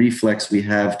antiquated reflex we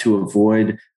have to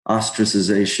avoid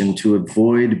ostracization, to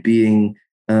avoid being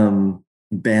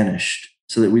banished,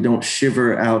 so that we don't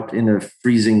shiver out in a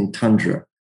freezing tundra.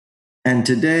 And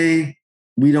today,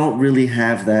 we don't really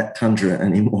have that tundra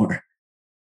anymore.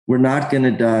 We're not going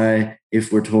to die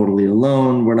if we're totally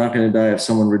alone. We're not going to die if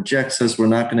someone rejects us. We're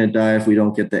not going to die if we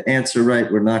don't get the answer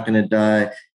right. We're not going to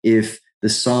die if the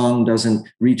song doesn't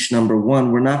reach number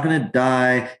one. We're not going to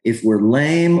die if we're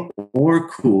lame or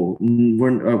cool.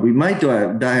 We might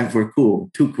die if we're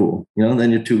cool, too cool.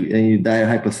 Then you die of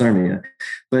hypothermia.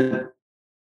 But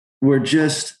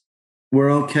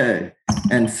we're okay,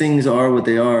 and things are what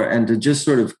they are. And to just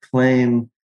sort of claim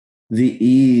the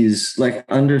ease, like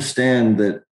understand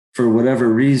that for whatever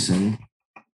reason,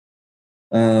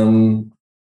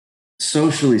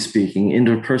 socially speaking,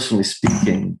 interpersonally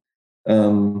speaking,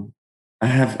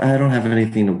 I don't have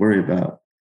anything to worry about.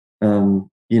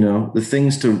 The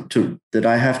things that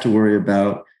I have to worry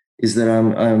about is that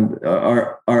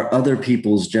are other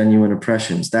people's genuine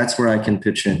oppressions. That's where I can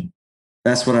pitch in.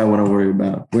 That's what I want to worry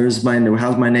about. How's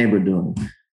my neighbor doing?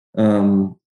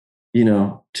 To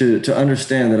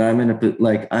understand that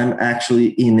I'm actually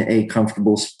in a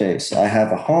comfortable space. I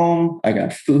have a home, I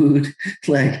got food.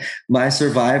 Like, my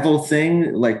survival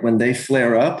thing, like when they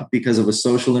flare up because of a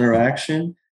social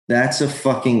interaction, that's a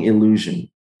fucking illusion.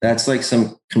 That's like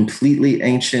some completely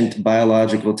ancient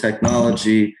biological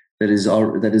technology that is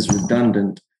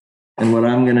redundant. And what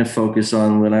I'm going to focus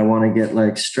on when I want to get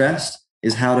like stressed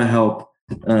is how to help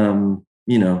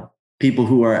people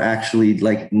who are actually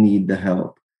like need the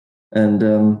help. And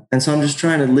so I'm just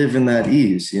trying to live in that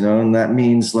ease, and that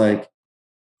means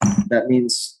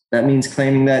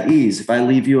claiming that ease. If I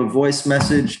leave you a voice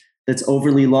message that's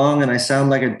overly long and I sound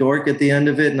like a dork at the end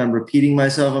of it and I'm repeating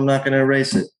myself, I'm not going to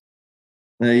erase it.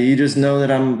 You just know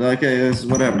that I'm okay. This is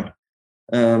whatever.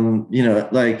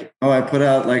 Like, oh, I put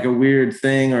out like a weird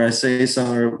thing, or I say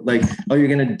something, or like, oh, you're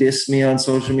gonna diss me on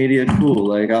social media. Cool.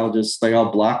 Like,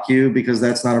 I'll block you because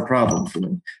that's not a problem for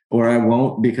me, or I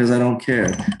won't because I don't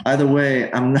care. Either way,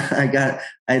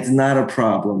 it's not a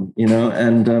problem,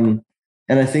 and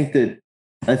I think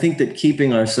that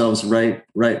keeping ourselves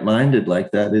right-minded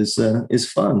like that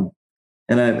is fun.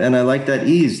 And I like that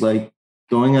ease, like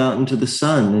going out into the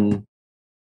sun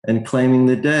and claiming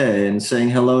the day and saying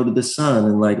hello to the sun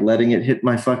and like letting it hit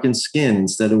my fucking skin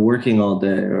instead of working all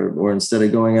day, or instead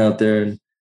of going out there and,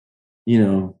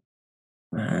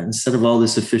 instead of all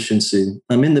this efficiency.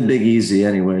 I'm in the big easy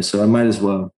anyway, so I might as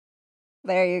well.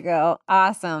 There you go.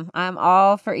 Awesome. I'm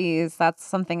all for ease. That's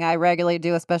something I regularly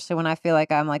do, especially when I feel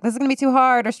like I'm like, this is going to be too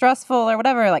hard or stressful or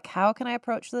whatever. Like, how can I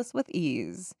approach this with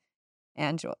ease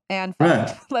and joy and fun?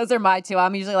 Right. Those are my two.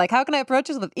 I'm usually like, how can I approach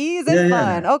this with ease Yeah, and yeah.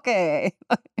 fun? Okay.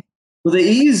 Well, the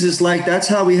ease is like that's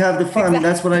how we have the fun. I mean,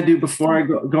 that's what I Exactly. do before I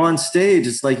go on stage.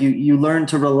 It's like you learn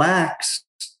to relax,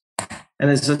 and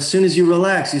as soon as you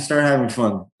relax, you start having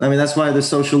fun. I mean, that's why the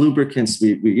social lubricants.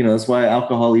 That's why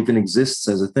alcohol even exists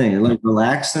as a thing. Like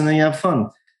relax, and then you have fun.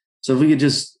 So if we could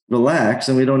just relax,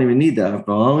 and we don't even need the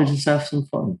alcohol, we just have some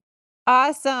fun.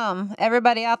 Awesome.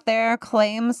 Everybody out there,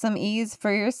 claim some ease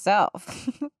for yourself.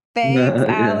 Thanks, Yeah.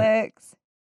 Alex.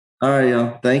 All right,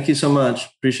 y'all. Thank you so much.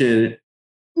 Appreciate it.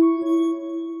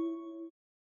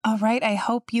 All right. I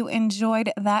hope you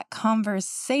enjoyed that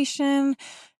conversation.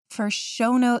 For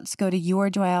show notes, go to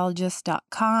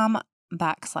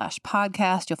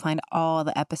yourjoyologist.com/podcast. You'll find all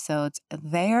the episodes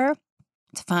there.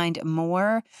 To find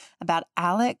more about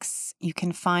Alex, you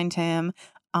can find him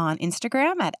on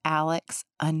Instagram at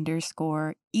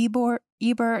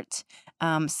Alex_Ebert.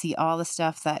 See all the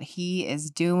stuff that he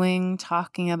is doing,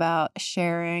 talking about,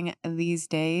 sharing these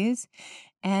days.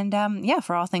 And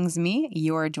for all things me,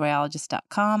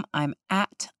 yourjoyologist.com. I'm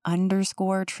at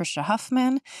 _Trisha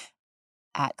Huffman,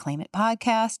 at Claim It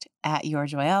Podcast, at Your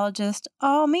Joyologist,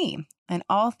 all me, and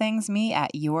all things me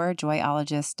at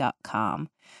yourjoyologist.com.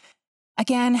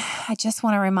 Again, I just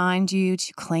want to remind you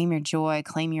to claim your joy,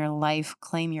 claim your life,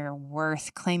 claim your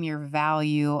worth, claim your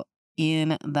value in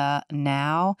the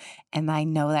now. And I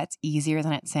know that's easier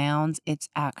than it sounds. It's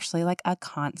actually like a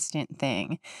constant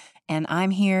thing. And I'm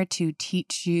here to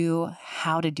teach you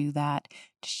how to do that,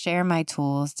 to share my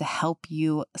tools to help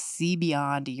you see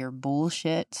beyond your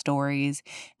bullshit stories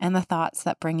and the thoughts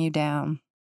that bring you down.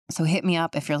 So hit me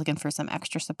up if you're looking for some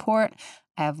extra support.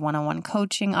 I have one-on-one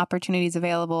coaching opportunities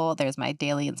available. There's my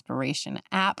daily inspiration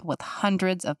app with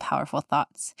hundreds of powerful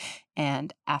thoughts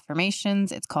and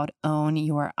affirmations. It's called Own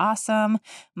Your Awesome.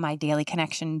 My daily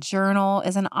connection journal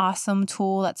is an awesome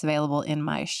tool that's available in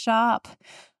my shop.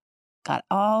 Got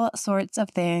all sorts of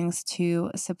things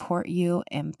to support you,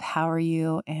 empower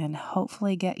you, and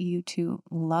hopefully get you to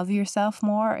love yourself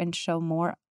more and show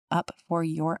more up for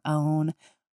your own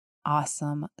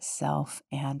awesome self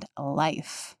and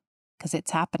life, because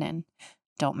it's happening.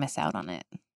 Don't miss out on it.